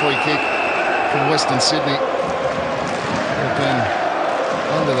relieving free kick from Western Sydney. They've been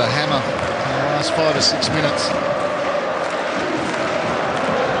under the hammer in the last 5 or 6 minutes.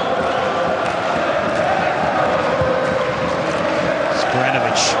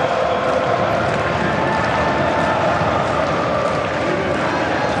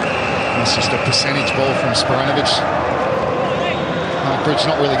 It's just a percentage ball from Sporanovic. Bridge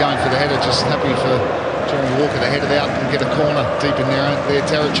not really going for the header, just happy for Jeremy Walker to head it out and get a corner deep in their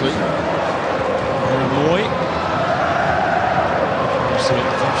territory. Moy. Actually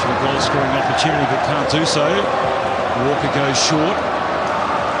a goal-scoring opportunity, but can't do so. Walker goes short.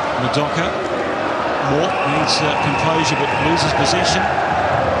 Madoka. Mort needs composure, but loses possession.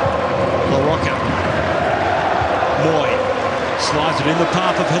 LaRocca. Moy slides it in the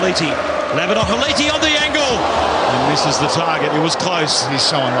path of Haliti. Lebanon Haliti on the angle and misses the target. It was close. He's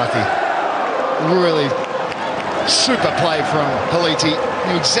so unlucky. Really super play from Haliti.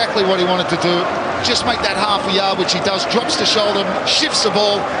 Knew exactly what he wanted to do. Just make that half a yard, which he does. Drops the shoulder, shifts the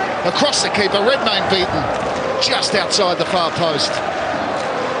ball across the keeper. Redmayne beaten just outside the far post.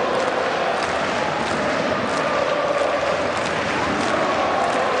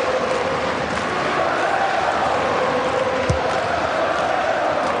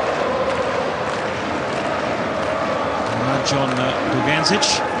 John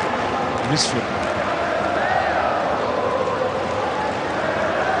Dugancic, misfoot.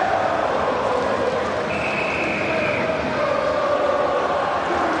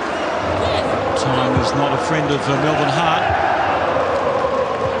 Time is not a friend of Melbourne Heart.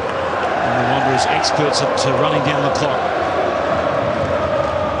 And the Wanderers experts at running down the clock.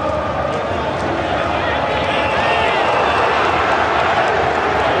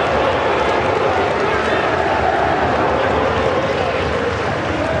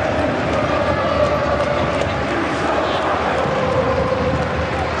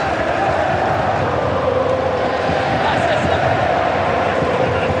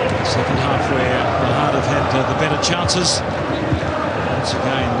 The better chances. Once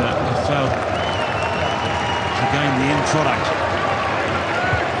again, have failed to gain the end product.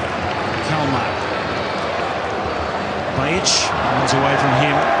 Kalmar. Bajic runs away from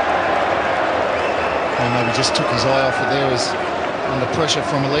him. Oh, maybe just took his eye off it there as under pressure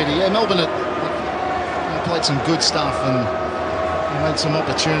from Alidi. Yeah, Melbourne had played some good stuff and made some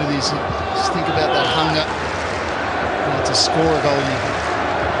opportunities. Just think about that hunger to score a goal.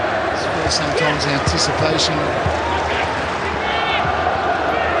 Sometimes anticipation.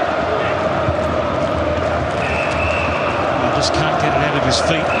 Just can't get it out of his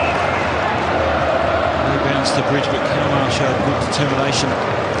feet. Rebounds to Bridge, but Kalmar showed good determination.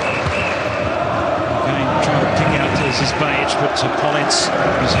 Again, trying to pick out his Bajic, but Pollens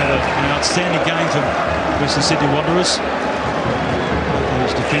has had an outstanding game from Western Sydney Wanderers.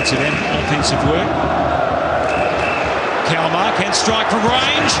 His defensive and offensive work. Kalmar can strike from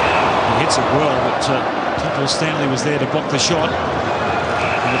range. He hits it well, but Topol Stanley was there to block the shot.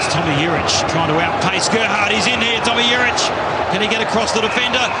 And it's Tommy Juric trying to outpace Gerhardt. He's in here, Tommy Juric. Can he get across the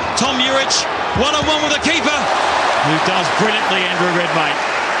defender? Tom Juric, one-on-one with the keeper, who does brilliantly, Andrew Redmayne.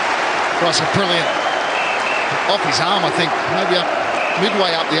 Cross it brilliant. Off his arm, I think, maybe up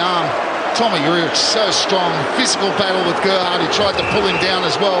midway up the arm. Tommy Juric, so strong. Physical battle with Gerhardt, who tried to pull him down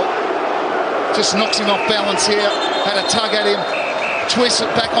as well. Just knocks him off balance here. Had a tug at him, twists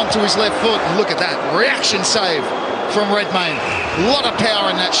it back onto his left foot. And look at that reaction save from Redmayne. A lot of power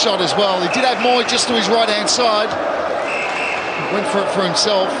in that shot as well. He did have Moy just to his right-hand side. Went for it for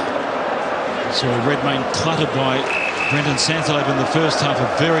himself. So Redmayne cluttered by Brendan Santalab in the first half. A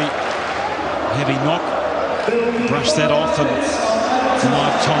very heavy knock. Brushed that off and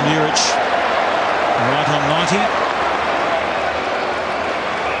denied Tom Juric right on 90.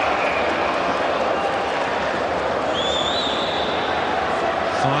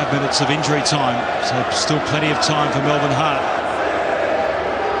 5 minutes of injury time, so still plenty of time for Melbourne Heart.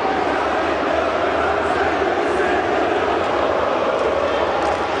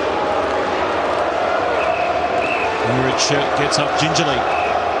 Juric gets up gingerly.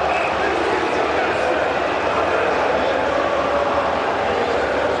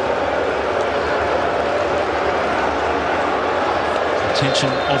 Attention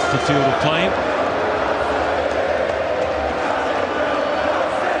off the field of play.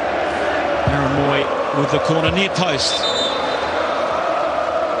 With the corner near post.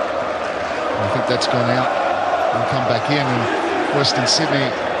 I think that's gone out and come back in, and Western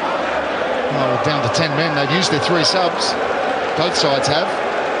Sydney down to 10 men. They've used their 3 subs. Both sides have.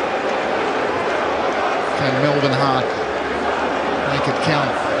 Can Melbourne Heart make it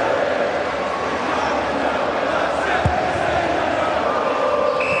count?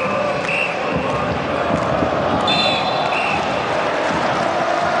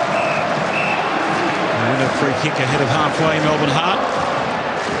 kick ahead of halfway, Melbourne Heart.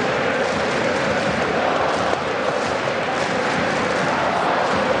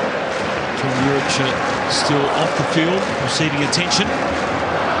 Still off the field, receiving attention.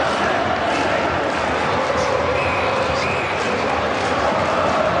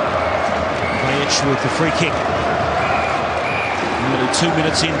 With the free kick. Nearly 2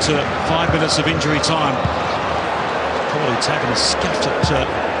 minutes into 5 minutes of injury time. Probably taken a scuffed it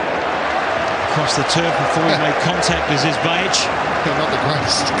across the turf before he made contact as his Bage. Not the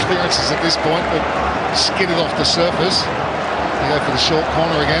greatest clearances at this point, but skidded off the surface. They go for the short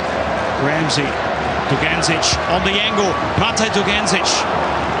corner again. Ramsey, Duganzic on the angle. Mate Duganzic.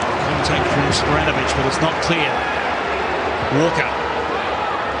 Contact from Spranovic, but it's not clear. Walker.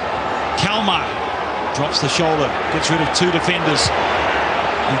 Kalmar drops the shoulder, gets rid of 2 defenders,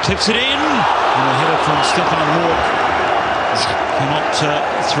 and clips it in. And a header from Stefan Mork cannot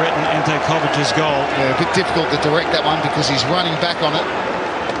threaten Ante Kovac's goal. Yeah, a bit difficult to direct that one because he's running back on it.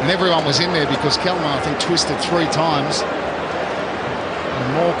 And everyone was in there because Kalmar, I think, twisted 3 times.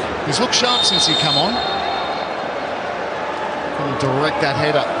 And Mork, he's looked sharp since he come on. Couldn't direct that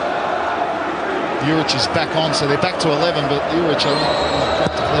header. Juric is back on, so they're back to 11, but Juric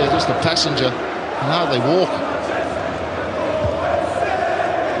practically just a passenger and hardly walk.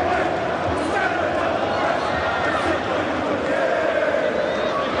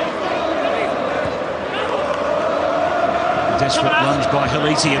 Desperate lunge by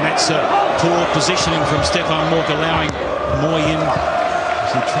Haliti, and that's poor positioning from Stefan Mork, allowing Moy in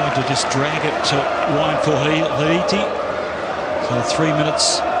as he tried to just drag it wide for Haliti. So 3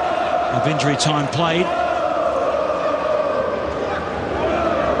 minutes of injury time played.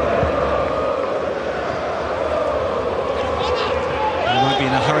 They won't be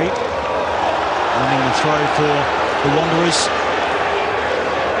in a hurry. Running the throw for the Wanderers.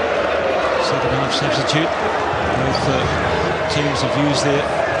 Second half substitute. Both teams have used their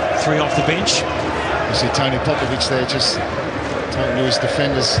 3 off the bench. You see Tony Popovic there just talking to his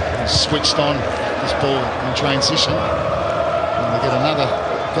defenders and switched on this ball in transition. And they get another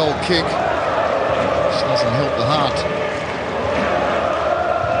goal kick. This doesn't help the Heart.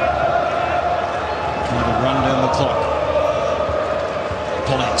 Trying to run down the clock.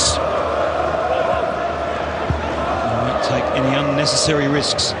 Pollens. Won't take any unnecessary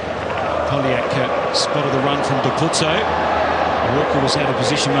risks. Poliak spotted the run from Dupuzzo. Walker was out of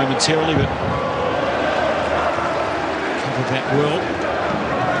position momentarily, but covered that well.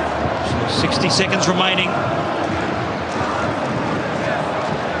 So 60 seconds remaining.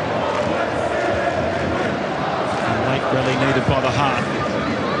 Rally needed by the Heart.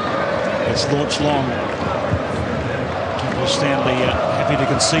 It's launched long. Campbell Stanley happy to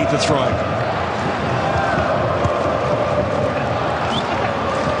concede the throw.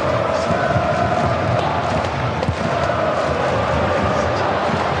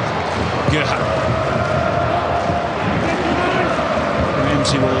 Gerhardt.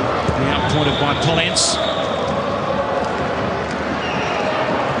 Ramsey will be outpointed by Pollens.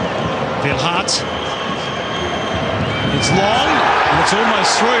 Vilhart. It's long, and it's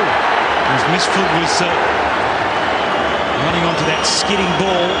almost through. As Misfield was running onto that skidding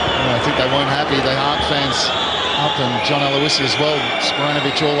ball. I think they weren't happy, the Heart fans up, and John Aloisi as well.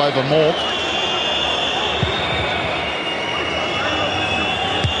 Spranovic all over Mork.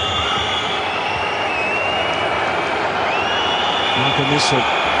 Michael Misfield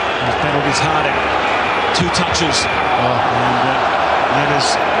has battled his heart out. 2 touches, and that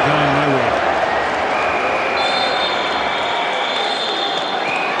is going nowhere.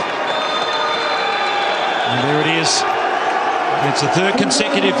 And there it is. It's the 3rd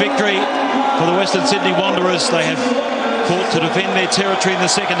consecutive victory for the Western Sydney Wanderers. They have fought to defend their territory in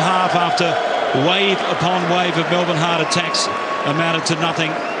the second half after wave upon wave of Melbourne Heart attacks amounted to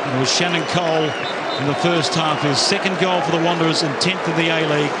nothing. And it was Shannon Cole in the first half. His 2nd goal for the Wanderers and 10th in the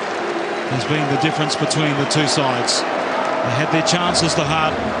A-League has been the difference between the 2 sides. They had their chances, the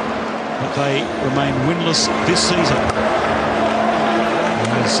Heart, but they remain winless this season.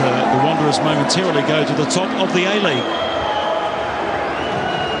 As the Wanderers momentarily go to the top of the A-League.